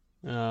Melbourne.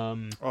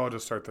 Um, Oh, to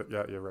start that.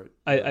 Yeah, you're right.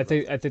 I, You're right I about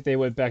think that. I think they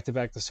went back to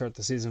back to start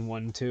the season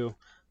 1-2.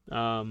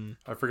 Um,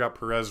 I forgot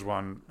Perez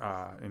won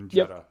in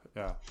yep. Jeddah.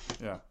 Yeah,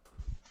 yeah.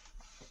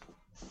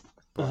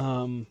 But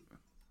Um,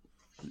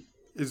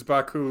 is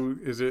Baku?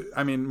 Is it?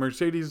 I mean,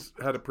 Mercedes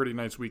had a pretty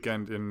nice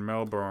weekend in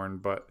Melbourne,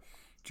 but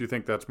do you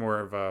think that's more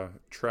of a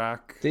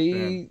track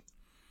and they,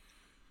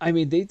 I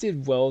mean, they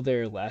did well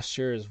there last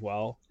year as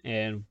well,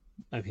 and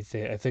I mean,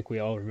 I think we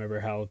all remember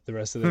how the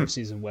rest of their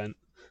season went.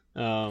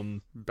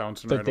 Um,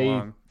 bouncing but right they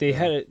along? they Yeah.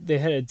 had a they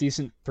had a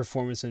decent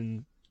performance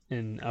in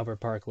in Albert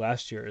Park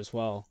last year as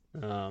well.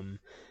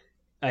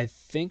 I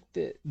think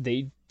that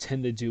they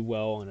tend to do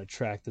well on a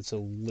track that's a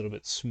little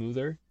bit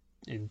smoother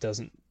and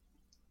doesn't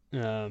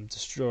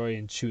destroy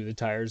and chew the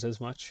tires as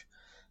much.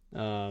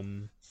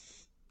 Um,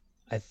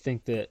 I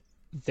think that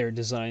their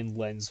design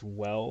lends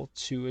well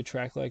to a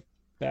track like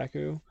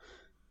Baku,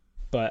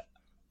 but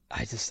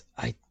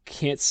I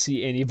can't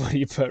see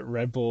anybody but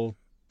Red Bull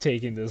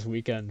taking this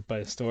weekend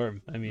by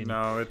storm. I mean,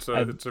 No, I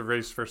it's a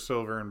race for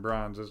silver and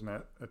bronze, isn't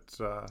it? It's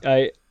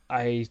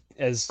I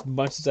as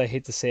much as I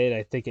hate to say it,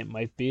 I think it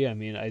might be. I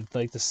mean, I'd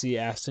like to see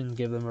Aston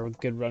give them a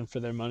good run for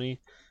their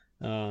money.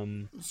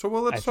 So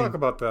well, I let's talk think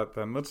about that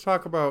then. Let's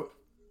talk about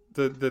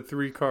the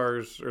three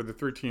cars or the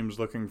three teams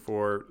looking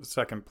for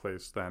second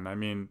place. Then I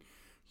mean,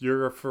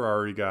 you're a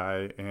Ferrari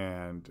guy,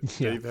 and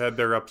yeah. they've had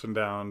their ups and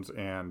downs,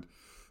 and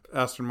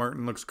Aston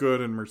Martin looks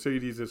good, and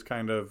Mercedes is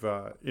kind of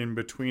in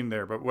between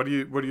there. But what do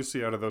you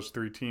see out of those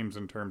three teams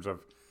in terms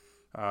of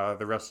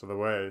the rest of the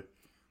way?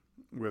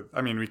 With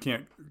I mean, we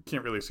can't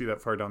really see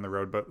that far down the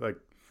road, but like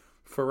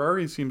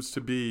Ferrari seems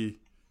to be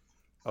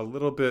a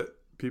little bit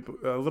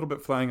a little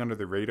bit flying under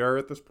the radar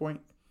at this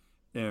point.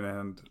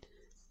 And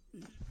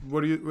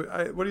what do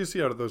you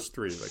see out of those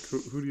three? Like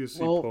who do you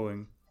see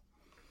pulling?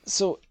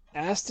 So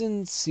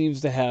Aston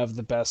seems to have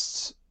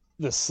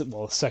the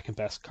second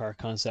best car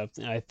concept,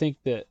 and I think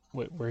that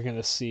what we're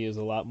gonna see is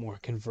a lot more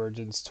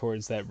convergence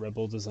towards that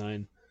Rebel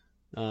design.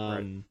 Right.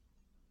 Um,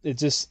 it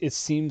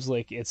seems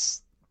like it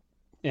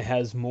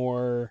has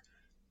more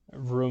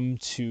room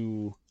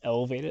to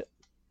elevate it,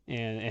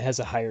 and it has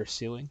a higher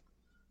ceiling.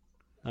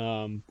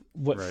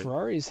 What Right.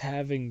 Ferrari's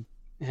having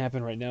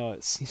happen right now,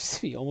 it seems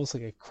to be almost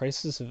like a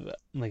crisis of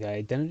like an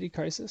identity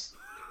crisis.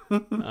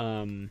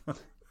 Um,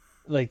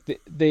 like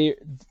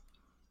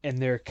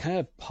they're kind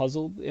of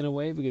puzzled in a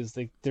way because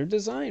their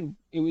design,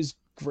 it was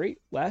great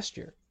last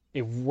year.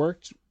 It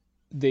worked.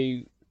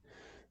 They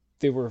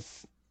they were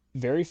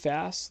very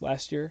fast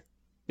last year.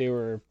 They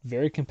were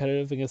very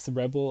competitive against the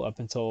Red Bull up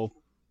until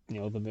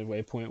the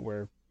midway point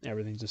where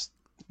everything just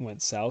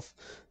went south.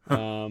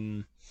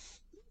 Um,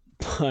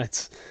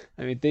 but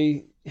I mean,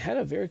 they had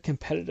a very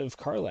competitive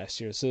car last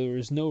year, so there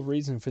was no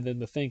reason for them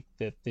to think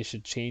that they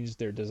should change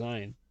their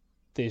design.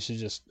 They should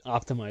just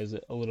optimize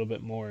it a little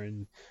bit more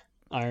and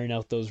iron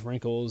out those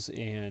wrinkles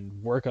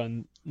and work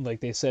on, like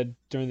they said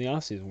during the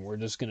off season, we're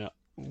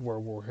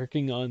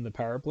working on the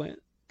power plant,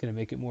 gonna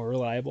make it more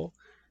reliable,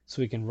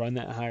 so we can run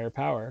that higher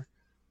power,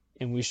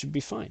 and we should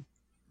be fine.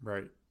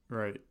 Right.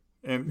 Right.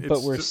 And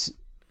But we're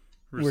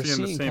we're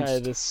seeing the seeing same kind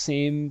of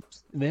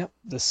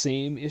the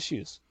same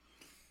issues,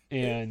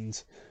 it,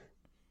 and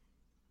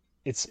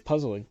it's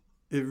puzzling.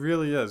 it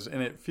really is,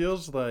 and it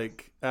feels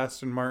like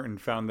Aston Martin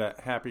found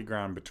that happy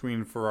ground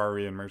between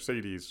Ferrari and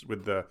Mercedes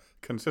with the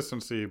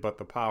consistency but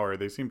the power.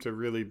 They seem to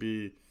really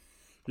be,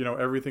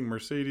 everything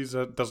Mercedes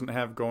doesn't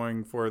have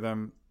going for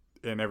them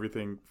and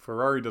everything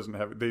Ferrari doesn't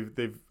have.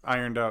 They've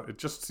ironed out. It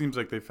just seems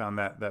like they found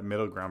that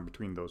middle ground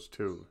between those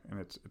two, and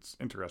it's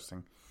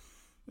interesting.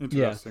 Yeah,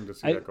 Interesting to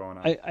see that going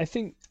on. I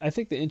think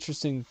the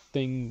interesting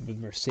thing with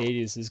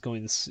Mercedes is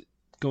going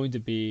to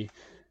be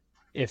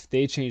if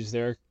they change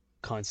their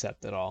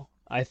concept at all.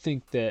 I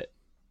think that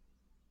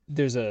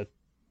there's a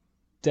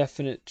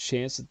definite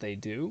chance that they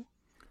do.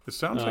 It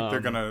sounds like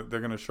Um, they're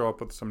gonna show up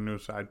with some new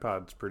side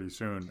pods pretty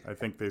soon. I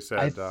think they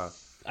I said.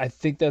 I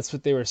think that's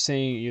what they were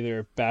saying.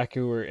 Either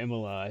Baku or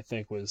Imola, I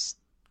think, was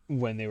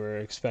when they were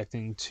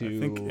expecting I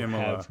think to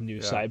Imola. have new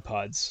Yeah. side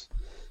pods.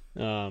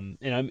 And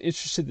I'm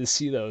interested to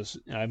see those.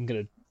 I'm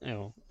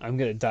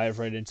gonna dive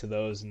right into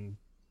those and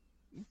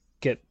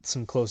get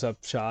some close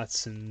up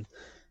shots and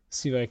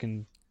see if I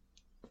can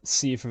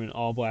see from an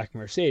all black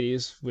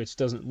Mercedes, which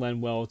doesn't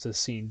lend well to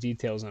seeing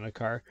details on a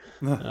car.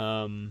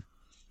 Um,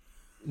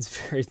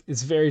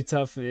 it's very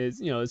tough.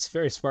 It's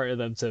very smart of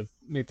them to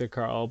make their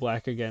car all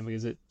black again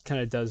because it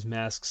kind of does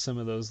mask some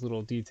of those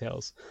little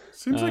details.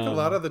 Seems like a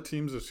lot Um, of the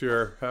teams this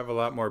year have a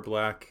lot more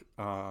black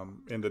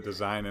in the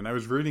design, and I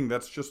was reading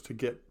that's just to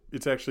get.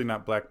 It's actually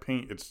not black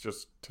paint. It's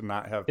just to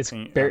not have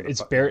paint on the.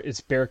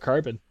 it's bare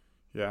carbon.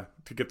 Yeah,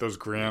 to get those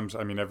grams.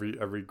 I mean,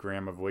 every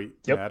gram of weight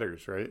Yep.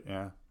 matters, right?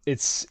 Yeah.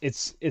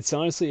 It's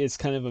honestly it's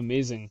kind of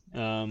amazing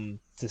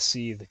to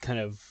see the kind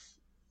of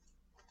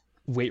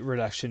weight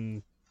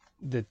reduction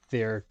that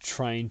they're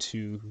trying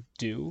to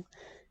do,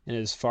 and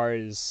as far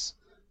as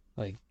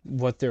like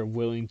what they're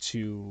willing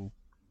to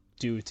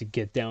do to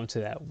get down to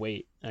that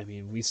weight. I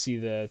mean, we see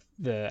the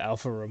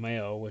Alfa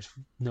Romeo, which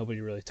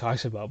nobody really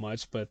talks about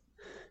much, but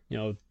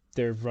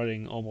they're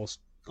running almost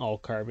all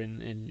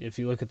carbon, and if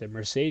you look at the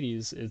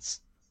Mercedes,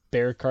 it's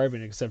bare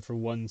carbon except for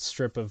one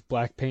strip of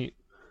black paint.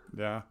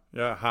 Yeah,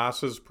 yeah.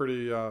 Haas is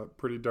pretty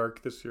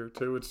dark this year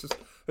too. It's just,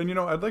 and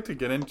I'd like to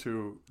get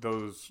into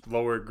those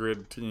lower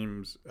grid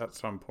teams at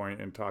some point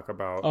and talk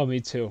about Oh,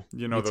 me too.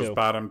 Me those too.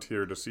 bottom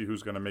tier to see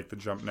who's going to make the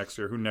jump next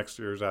year. Who next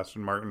year's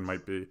Aston Martin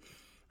might be.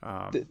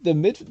 The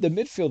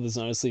midfield is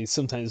honestly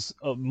sometimes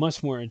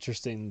much more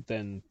interesting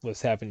than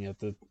what's happening at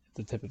the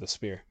tip of the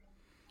spear.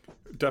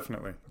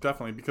 Definitely,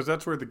 definitely, because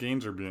that's where the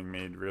gains are being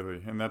made,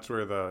 really, and that's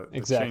where the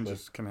Exactly.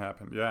 changes can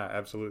happen. Yeah,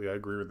 absolutely, I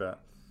agree with that.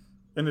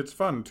 And it's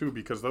fun too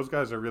because those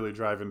guys are really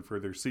driving for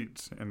their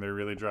seats and they're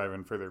really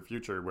driving for their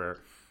future. Where,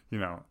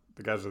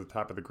 the guys at the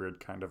top of the grid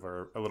kind of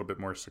are a little bit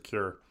more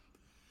secure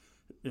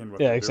in what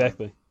Yeah, they're doing.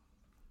 exactly.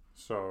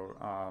 So,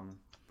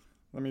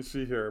 let me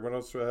see here. What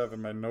else do I have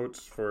in my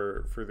notes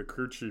for the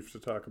crew chief to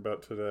talk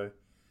about today?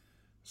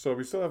 So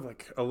we still have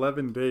like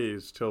 11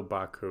 days till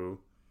Baku,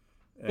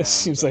 It and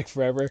seems like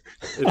forever.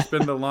 it's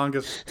been the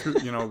longest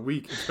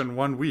week. It's been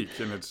 1 week,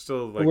 and it's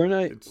still like we're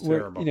not it's we're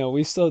terrible.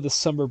 we still have the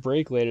summer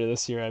break later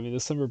this year. I mean, the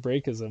summer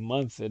break is a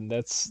month, and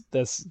that's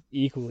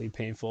equally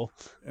painful.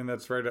 And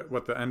that's right at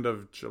what, the end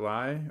of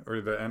July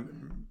or the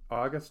end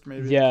August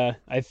maybe. Yeah,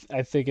 I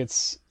think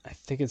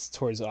it's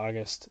towards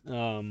August.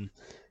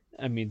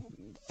 I mean,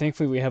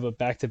 thankfully we have a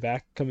back to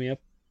back coming up.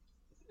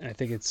 I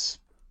think it's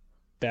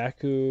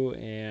Baku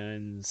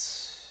and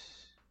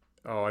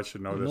Oh, I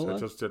should know this. I Imola.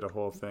 just did a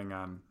whole thing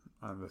on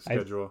the I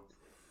schedule.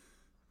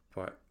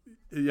 But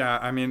yeah,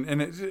 I mean,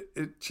 and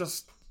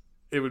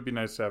it would be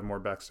nice to have more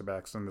backs to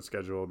backs in the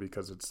schedule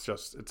because it's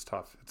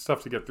tough. It's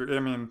tough to get through. I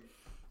mean,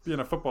 being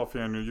a football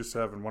fan, you're used to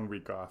having 1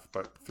 week off,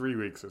 but 3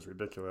 weeks is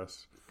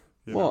ridiculous.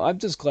 You Well, know. I'm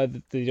just glad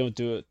that they don't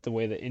do it the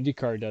way that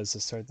IndyCar does to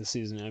start the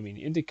season. I mean,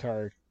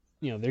 IndyCar,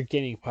 they're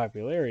gaining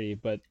popularity,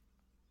 but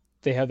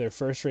they have their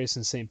first race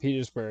in St.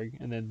 Petersburg,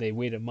 and then they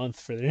wait a month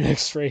for their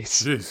next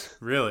race. Jeez,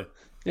 really?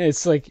 And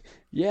it's like,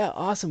 yeah,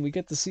 awesome, we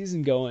get the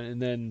season going, and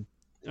then,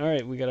 all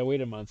right, we gotta wait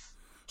a month.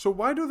 So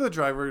why do the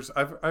drivers?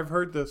 I've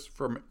heard this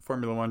from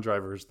Formula One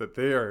drivers that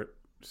they are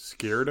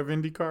scared of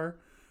IndyCar,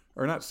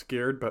 or not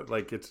scared, but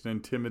like it's an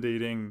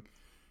intimidating,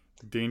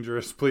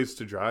 dangerous place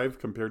to drive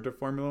compared to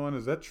Formula One.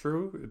 Is that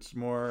true? It's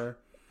more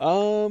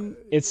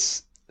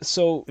It's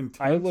so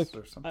I intense look,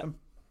 or I, something.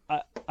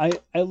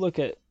 I look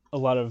at a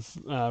lot of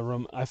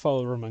I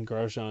follow Roman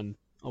Grosjean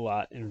a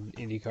lot in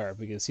IndyCar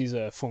because he's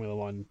a Formula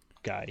One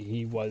guy.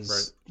 He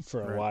Right, was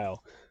for a right.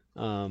 while.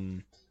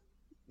 Um,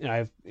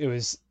 and it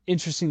was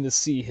interesting to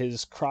see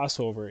his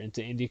crossover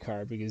into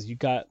IndyCar because you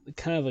got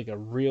kind of like a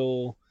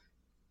real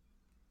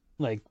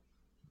like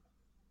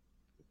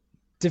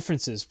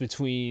differences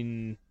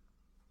between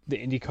the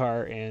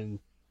IndyCar and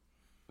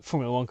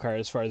Formula One car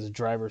as far as a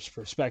driver's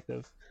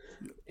perspective.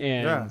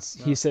 Yeah, And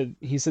he yeah. said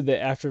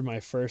that after my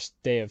first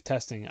day of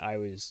testing, I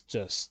was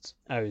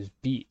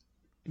beat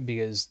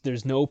because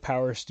there's no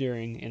power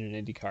steering in an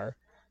Indy car.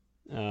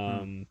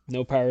 Hmm.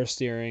 No power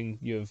steering.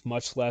 You have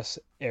much less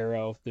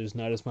aero. There's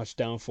not as much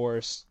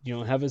downforce. You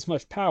don't have as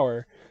much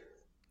power,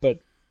 but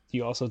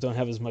you also don't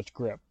have as much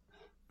grip.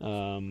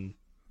 Um,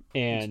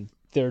 It's and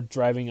they're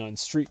driving on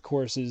street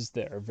courses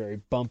that are very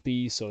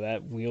bumpy, so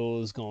that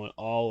wheel is going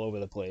all over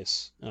the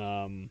place.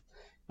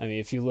 I mean,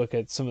 if you look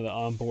at some of the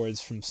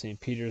onboards from St.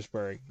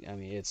 Petersburg, I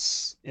mean,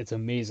 it's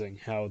amazing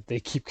how they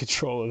keep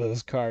control of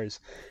those cars.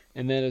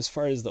 And then as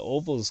far as the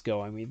ovals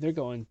go, I mean, they're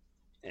going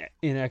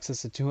in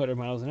excess of 200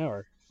 miles an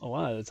hour a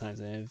lot of the times.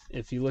 And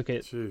if you look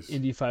at jeez.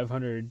 Indy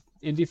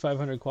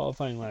 500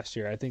 qualifying last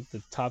year, I think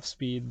the top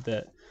speed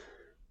that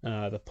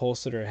the pole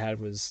sitter had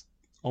was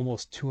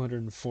almost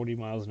 240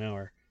 miles an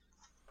hour.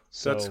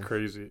 That's So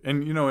crazy.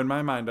 And in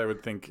my mind, I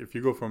would think if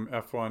you go from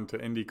F1 to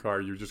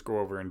IndyCar, you just go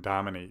over and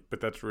dominate.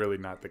 But that's really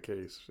not the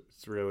case.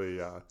 It's really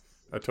a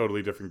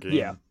totally different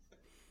yeah, game.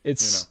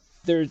 You know. it's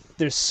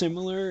they're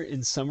similar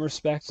in some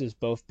respects as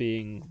both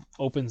being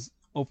open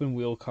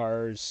wheel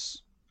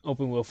cars,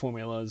 open wheel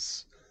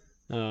formulas.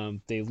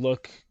 They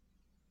look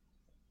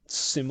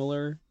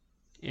similar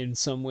in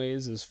some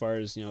ways as far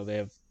as they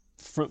have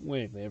front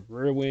wing, they have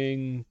rear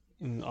wing,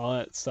 and all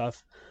that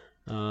stuff.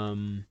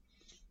 Um,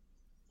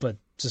 but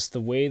just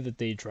the way that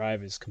they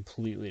drive is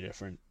completely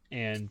different.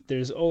 And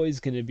there's always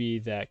going to be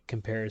that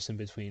comparison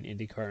between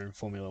IndyCar and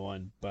Formula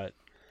One, but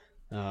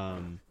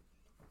um,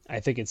 I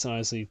think it's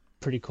honestly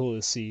pretty cool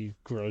to see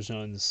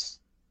Grosjean's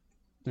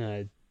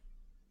uh,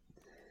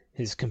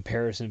 his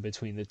comparison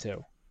between the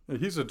two.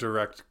 He's a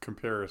direct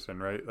comparison,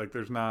 right? Like,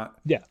 there's not.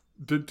 Yeah.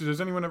 Does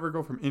anyone ever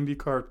go from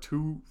IndyCar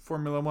to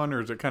Formula One,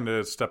 or is it kind of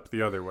a step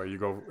the other way? You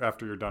go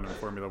after you're done in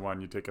Formula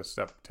One, you take a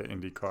step to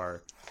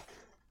IndyCar,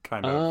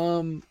 kind of.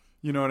 Um.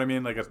 You know what I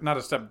mean? Like, it's not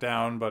a step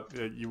down, but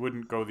you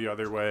wouldn't go the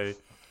other way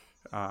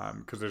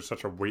because there's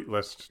such a wait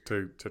list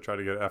to try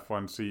to get an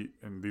F1 seat,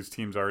 and these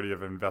teams already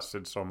have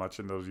invested so much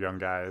in those young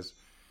guys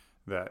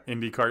that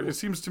IndyCar. It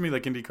seems to me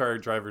like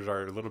IndyCar drivers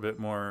are a little bit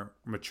more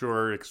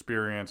mature,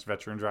 experienced,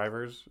 veteran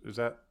drivers. Is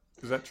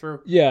that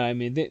true? Yeah. I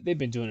mean, they've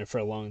been doing it for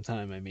a long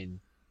time. I mean,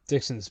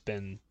 Dixon's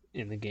been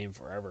in the game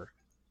forever.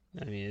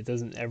 I mean, it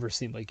doesn't ever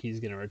seem like he's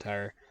gonna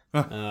retire.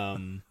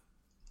 Um.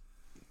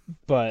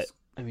 But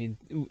I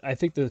mean, I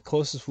think the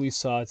closest we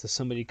saw to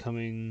somebody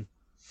coming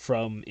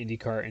from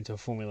IndyCar into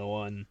Formula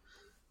One,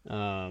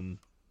 um,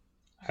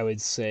 I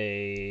would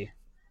say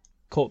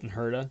Colton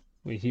Herta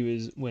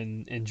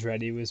when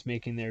Andretti was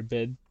making their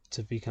bid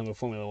to become a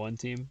Formula One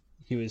team.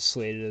 He was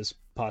slated as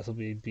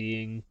possibly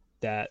being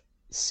that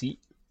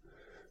seat.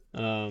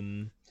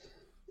 Um,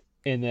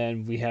 and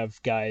then we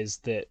have guys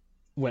that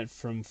went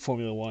from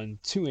Formula One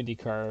to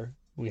IndyCar.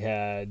 We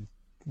had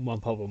Juan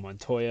Pablo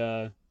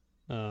Montoya,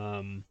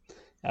 um,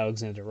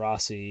 Alexander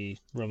Rossi,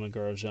 Roman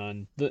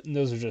Grosjean.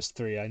 Those are just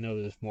three. I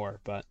know there's more,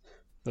 but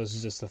those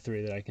are just the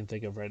three that I can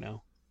think of right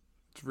now.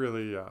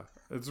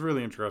 It's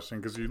really interesting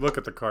because you look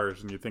at the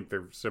cars and you think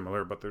they're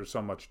similar, but there's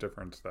so much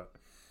difference that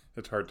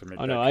it's hard to make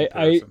Oh that no,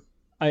 comparison.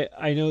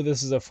 I know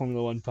this is a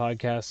Formula One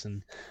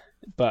podcast,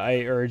 but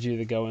I urge you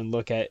to go and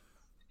look at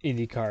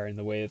IndyCar and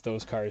the way that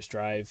those cars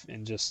drive,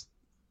 and just,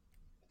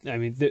 I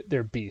mean,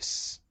 they're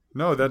beasts.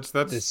 No, that's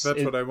what I It's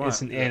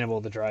want. an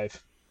animal to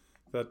drive.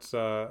 That's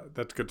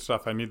good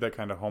stuff. I need that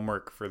kind of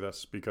homework for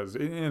this because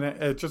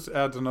it just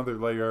adds another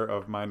layer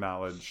of my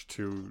knowledge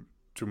to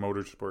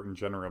motorsport in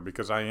general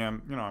because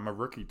I'm a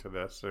rookie to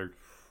this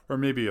or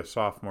maybe a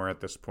sophomore at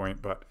this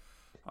point, but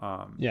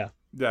Yeah.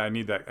 I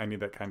need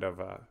that kind of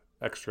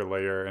extra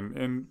layer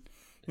and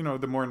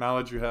the more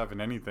knowledge you have in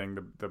anything,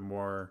 the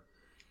more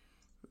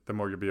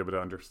you'll be able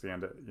to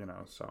understand it,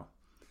 so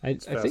I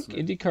it's think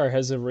fascinating. IndyCar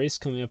has a race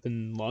coming up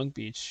in Long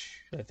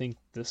Beach. I think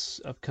this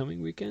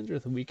upcoming weekend or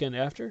the weekend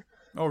after.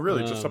 Oh,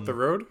 really? Just up the Um,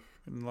 road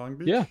in Long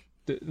Beach? yeah,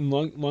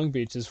 Long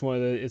Beach is one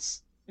of the.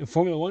 It's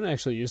Formula One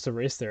actually used to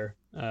race there,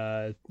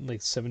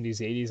 like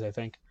 70s, 80s, I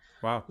think.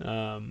 Wow.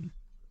 Um,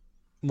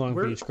 Long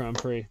Where Beach Grand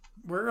Prix.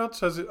 where else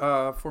has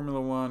Formula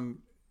One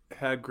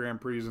had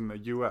Grand Prix in the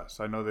U.S.?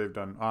 I know they've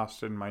done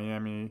Austin,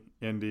 Miami,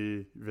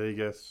 Indy,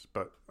 Vegas,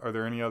 but are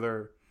there any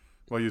other?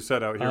 Well, you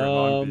said out here in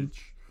Long Um,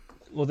 Beach.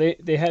 well,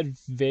 they had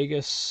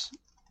Vegas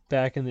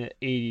back in the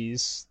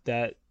 80s.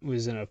 That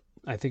was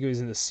I think it was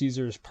in the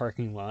Caesars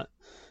parking lot.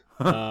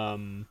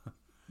 Um,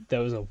 that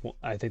was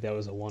I think that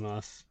was a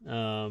one-off.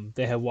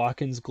 They had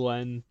Watkins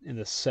Glen in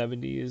the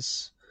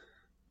 70s.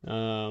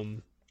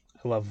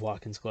 I love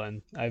Watkins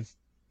Glen. I've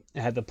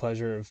had the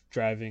pleasure of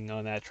driving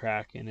on that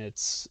track, and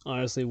it's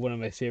honestly one of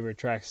my favorite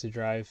tracks to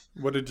drive.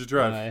 What did you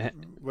drive? Uh,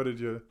 What did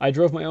you? I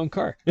drove my own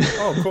car.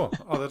 Oh, cool.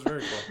 Oh, that's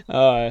very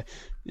cool.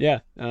 Yeah.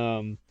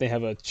 They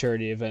have a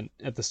charity event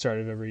at the start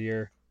of every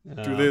year.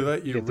 Do they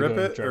let You you get to go rip and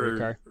it, drive your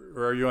car.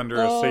 or are you under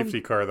a Um,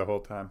 safety car the whole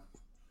time?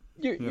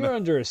 you're You know. you're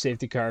under a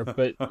safety car,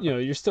 but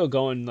you're still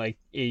going like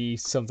 80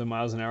 something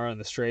miles an hour on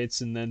the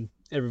straights, and then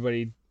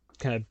everybody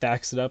kind of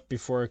backs it up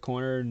before a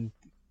corner, and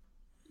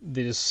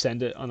they just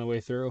send it on the way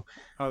through.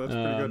 Oh, that's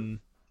pretty good. Um,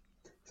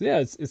 so yeah,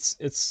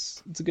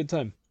 it's a good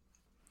time.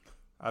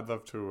 I'd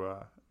love to.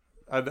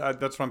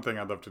 That's one thing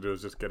I'd love to do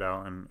is just get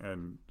out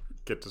and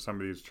get to some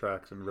of these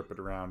tracks and rip it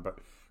around, but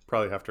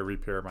probably have to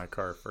repair my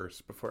car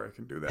first before I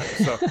can do that.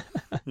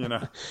 So, you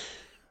know,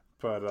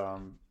 but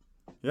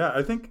yeah,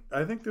 I think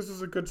this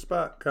is a good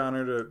spot,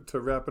 Connor, to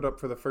wrap it up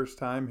for the first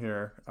time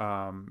here.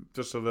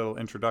 Just a little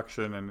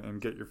introduction and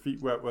get your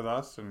feet wet with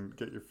us and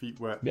get your feet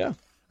wet. Yeah,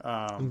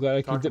 I'm glad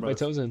I can Talking dip my about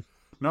toes in.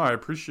 No, I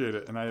appreciate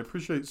it, and I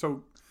appreciate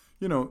so.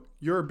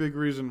 You're a big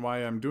reason why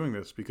I'm doing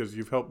this because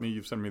you've helped me.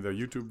 You've sent me the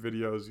YouTube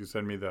videos. You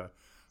send me the,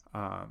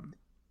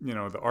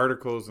 the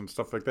articles and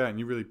stuff like that, and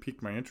you really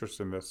piqued my interest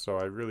in this. So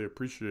I really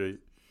appreciate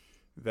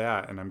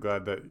that, and I'm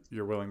glad that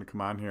you're willing to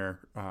come on here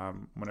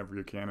whenever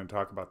you can and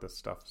talk about this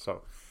stuff.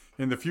 So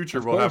in the future,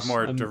 Of we'll have course,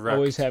 more I'm direct.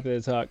 always happy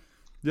to talk.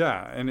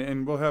 Yeah,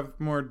 and we'll have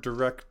more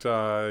direct,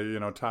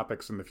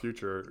 topics in the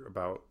future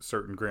about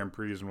certain Grand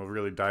Prix, and we'll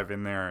really dive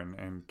in there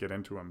and get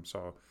into them.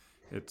 So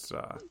it's.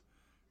 I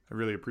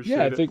really appreciate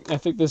Yeah, it. I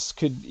think this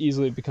could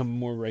easily become a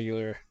more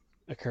regular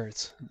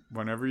occurrence.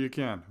 Whenever you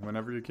can,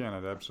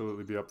 I'd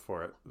absolutely be up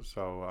for it.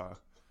 So,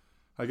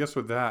 I guess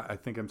with that, I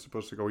think I'm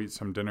supposed to go eat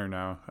some dinner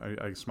now.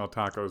 I smell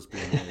tacos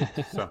being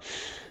made. So,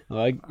 Well,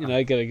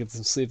 I gotta get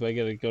some sleep. I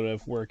gotta go to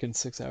work in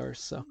 6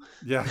 hours. So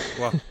yeah,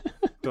 well,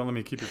 don't let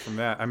me keep you from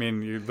that. I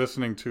mean, you're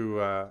listening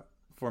to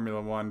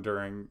Formula One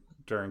during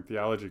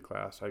theology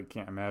class. I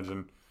can't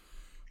imagine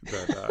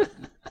that.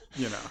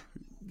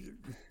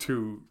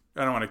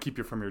 I don't want to keep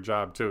you from your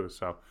job too.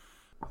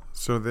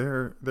 So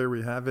there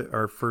we have it.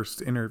 Our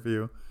first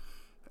interview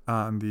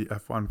on the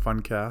F1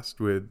 Funcast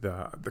with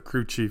the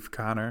crew chief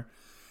Connor.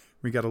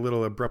 We got a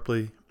little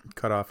abruptly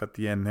cut off at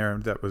the end there.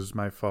 That was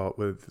my fault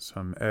with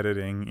some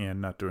editing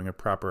and not doing a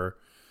proper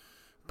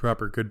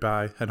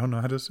goodbye. I don't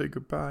know how to say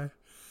goodbye.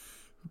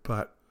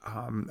 But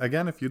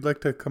again, if you'd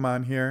like to come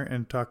on here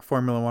and talk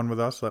Formula One with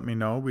us, let me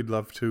know. We'd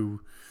love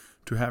to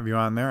have you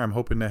on there. I'm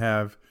hoping to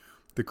have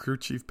the crew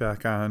chief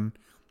back on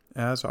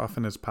as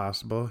often as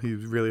possible.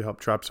 He's really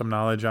helped drop some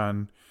knowledge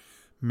on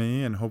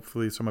me, and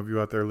hopefully some of you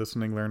out there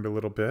listening learned a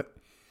little bit.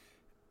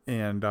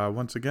 And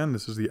once again,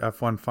 this is the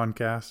F1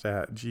 Funcast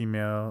at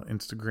Gmail,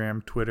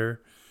 Instagram,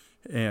 Twitter,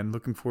 and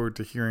looking forward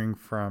to hearing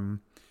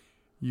from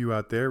you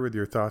out there with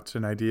your thoughts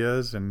and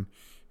ideas and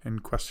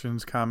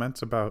questions,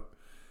 comments about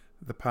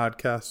the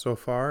podcast so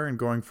far and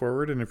going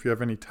forward. And if you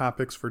have any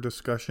topics for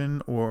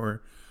discussion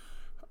or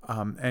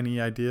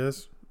any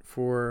ideas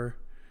for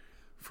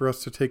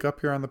us to take up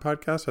here on the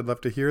podcast, I'd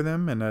love to hear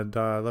them, and I'd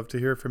love to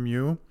hear from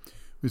you.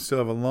 We still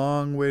have a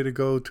long way to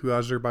go to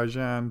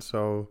Azerbaijan,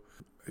 so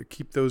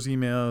keep those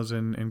emails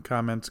and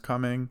comments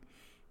coming.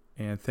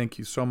 And thank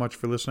you so much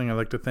for listening. I'd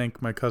like to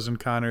thank my cousin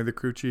Connor, the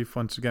crew chief,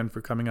 once again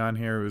for coming on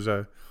here.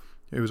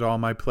 It It was all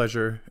my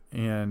pleasure,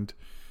 and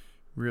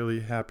really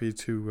happy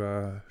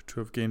to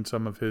have gained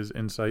some of his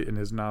insight and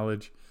his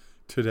knowledge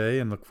today,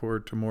 and look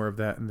forward to more of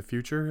that in the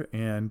future.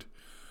 And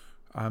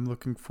I'm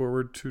looking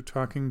forward to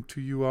talking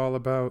to you all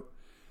about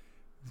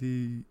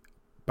the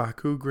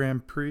Baku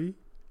Grand Prix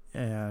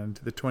and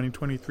the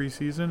 2023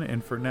 season.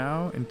 And for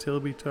now, until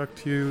we talk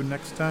to you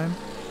next time,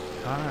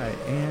 I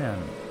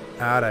am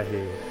out of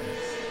here.